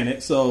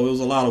Janet, so it was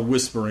a lot of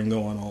whispering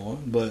going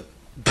on, but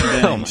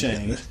that ain't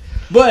changed.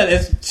 But,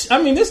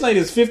 this lady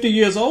is 50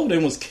 years old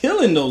and was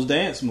killing those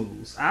dance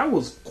moves. I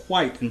was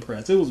quite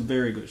impressed. It was a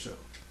very good show.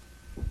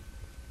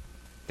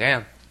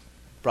 Damn.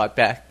 Brought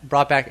back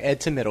Ed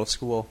to middle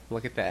school.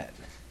 Look at that.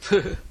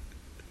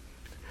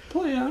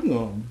 Boy, I'm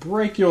going to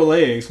break your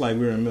legs like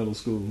we were in middle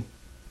school.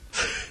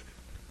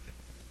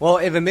 Well,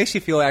 if it makes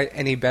you feel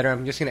any better,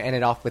 I'm just going to end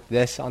it off with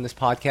this on this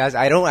podcast.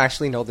 I don't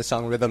actually know the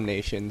song Rhythm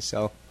Nation,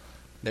 so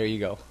there you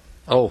go.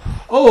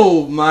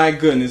 Oh my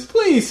goodness.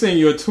 Please send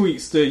your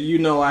tweets to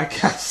I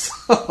got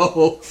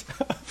sold.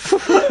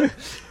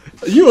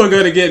 You are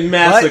going to get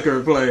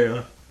massacred,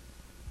 player.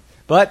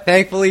 But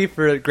thankfully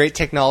for great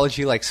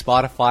technology like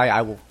Spotify,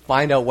 I will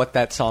find out what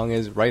that song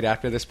is right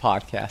after this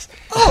podcast.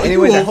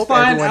 Anyways, I hope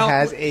everyone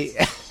has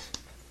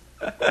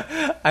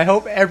I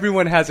hope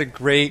everyone has a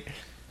great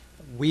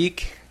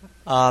week.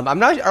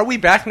 Are we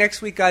back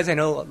next week, guys? I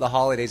know the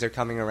holidays are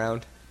coming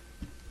around.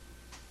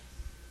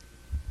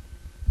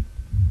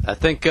 I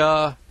think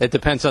it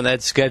depends on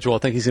Ed's schedule. I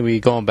think he's going to be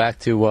going back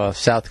to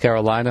South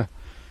Carolina.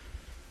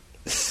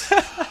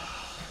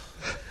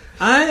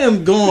 I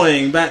am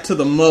going back to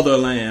the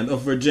motherland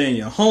of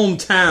Virginia,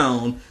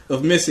 hometown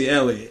of Missy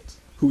Elliott,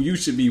 who you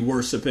should be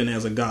worshiping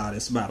as a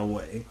goddess, by the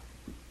way.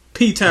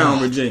 P-Town,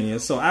 Virginia.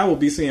 So I will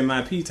be seeing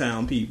my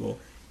P-Town people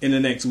in the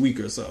next week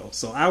or so.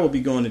 So I will be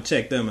going to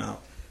check them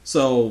out.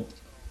 So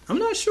I'm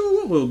not sure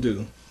what we'll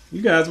do.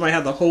 You guys might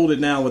have to hold it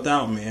down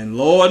without me. And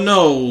Lord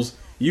knows,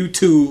 you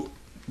two,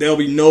 there'll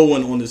be no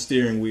one on the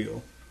steering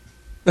wheel.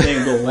 They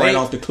can go right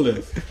off the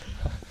cliff.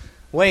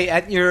 Wait,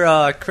 at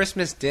your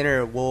Christmas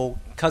dinner, will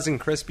Cousin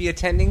Chris be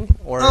attending?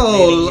 Or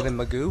maybe even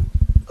Magoo?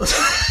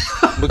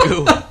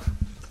 Magoo.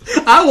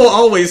 I will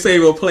always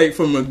save a plate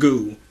for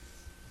Magoo.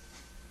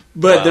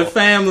 But the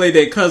family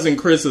that Cousin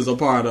Chris is a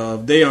part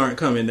of, they aren't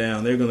coming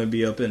down. They're going to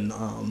be up in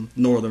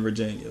Northern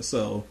Virginia.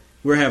 So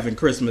we're having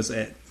Christmas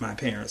at my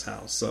parents'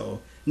 house.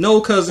 So no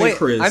Cousin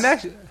Chris.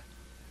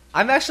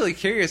 I'm actually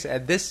curious,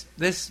 Ed. This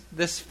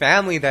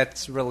family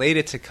that's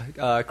related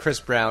to Chris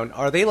Brown,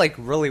 are they like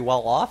really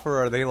well off,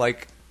 or are they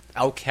like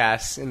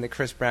outcasts in the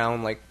Chris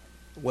Brown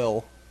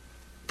will?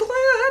 But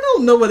I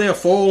don't know what their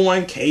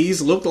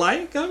 401ks look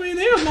like. I mean,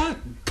 they're not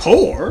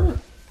poor,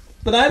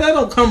 but I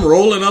don't come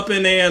rolling up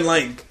in there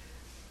and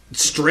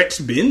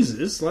stretched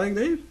Benzes.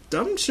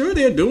 I'm sure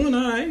they're doing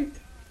all right.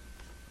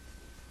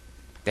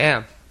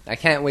 Damn, I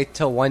can't wait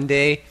till one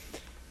day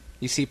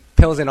you see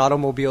Pills and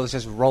Automobiles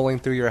just rolling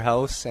through your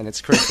house, and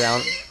it's Chris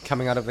Brown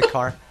coming out of the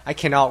car. I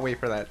cannot wait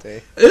for that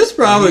day. It's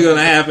probably going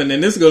to happen,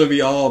 and it's going to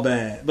be all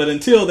bad. But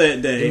until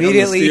that day, I'm going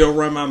to still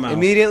run my mouth.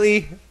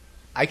 Immediately,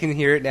 I can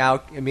hear it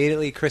now.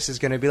 Immediately, Chris is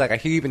going to be like, I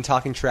hear you've been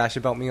talking trash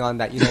about me on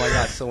that, I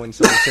got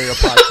so-and-so serial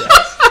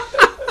podcast.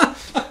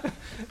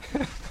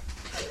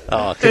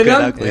 Oh, could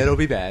get ugly. It'll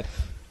be bad.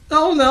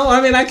 Oh, no.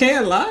 I mean, I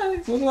can't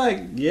lie. I'm like,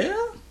 yeah.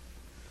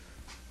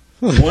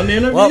 One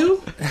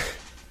interview.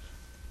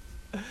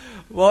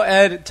 Well,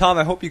 Ed, Tom,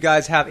 I hope you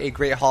guys have a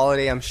great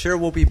holiday. I'm sure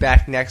we'll be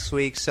back next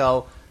week,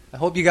 so I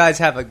hope you guys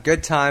have a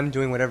good time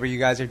doing whatever you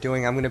guys are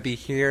doing. I'm going to be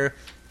here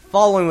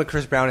following what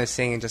Chris Brown is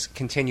saying and just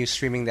continue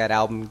streaming that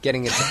album,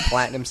 getting it to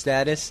platinum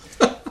status.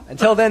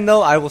 Until then,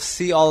 though, I will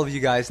see all of you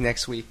guys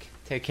next week.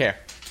 Take care.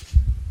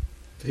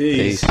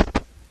 Peace. Peace.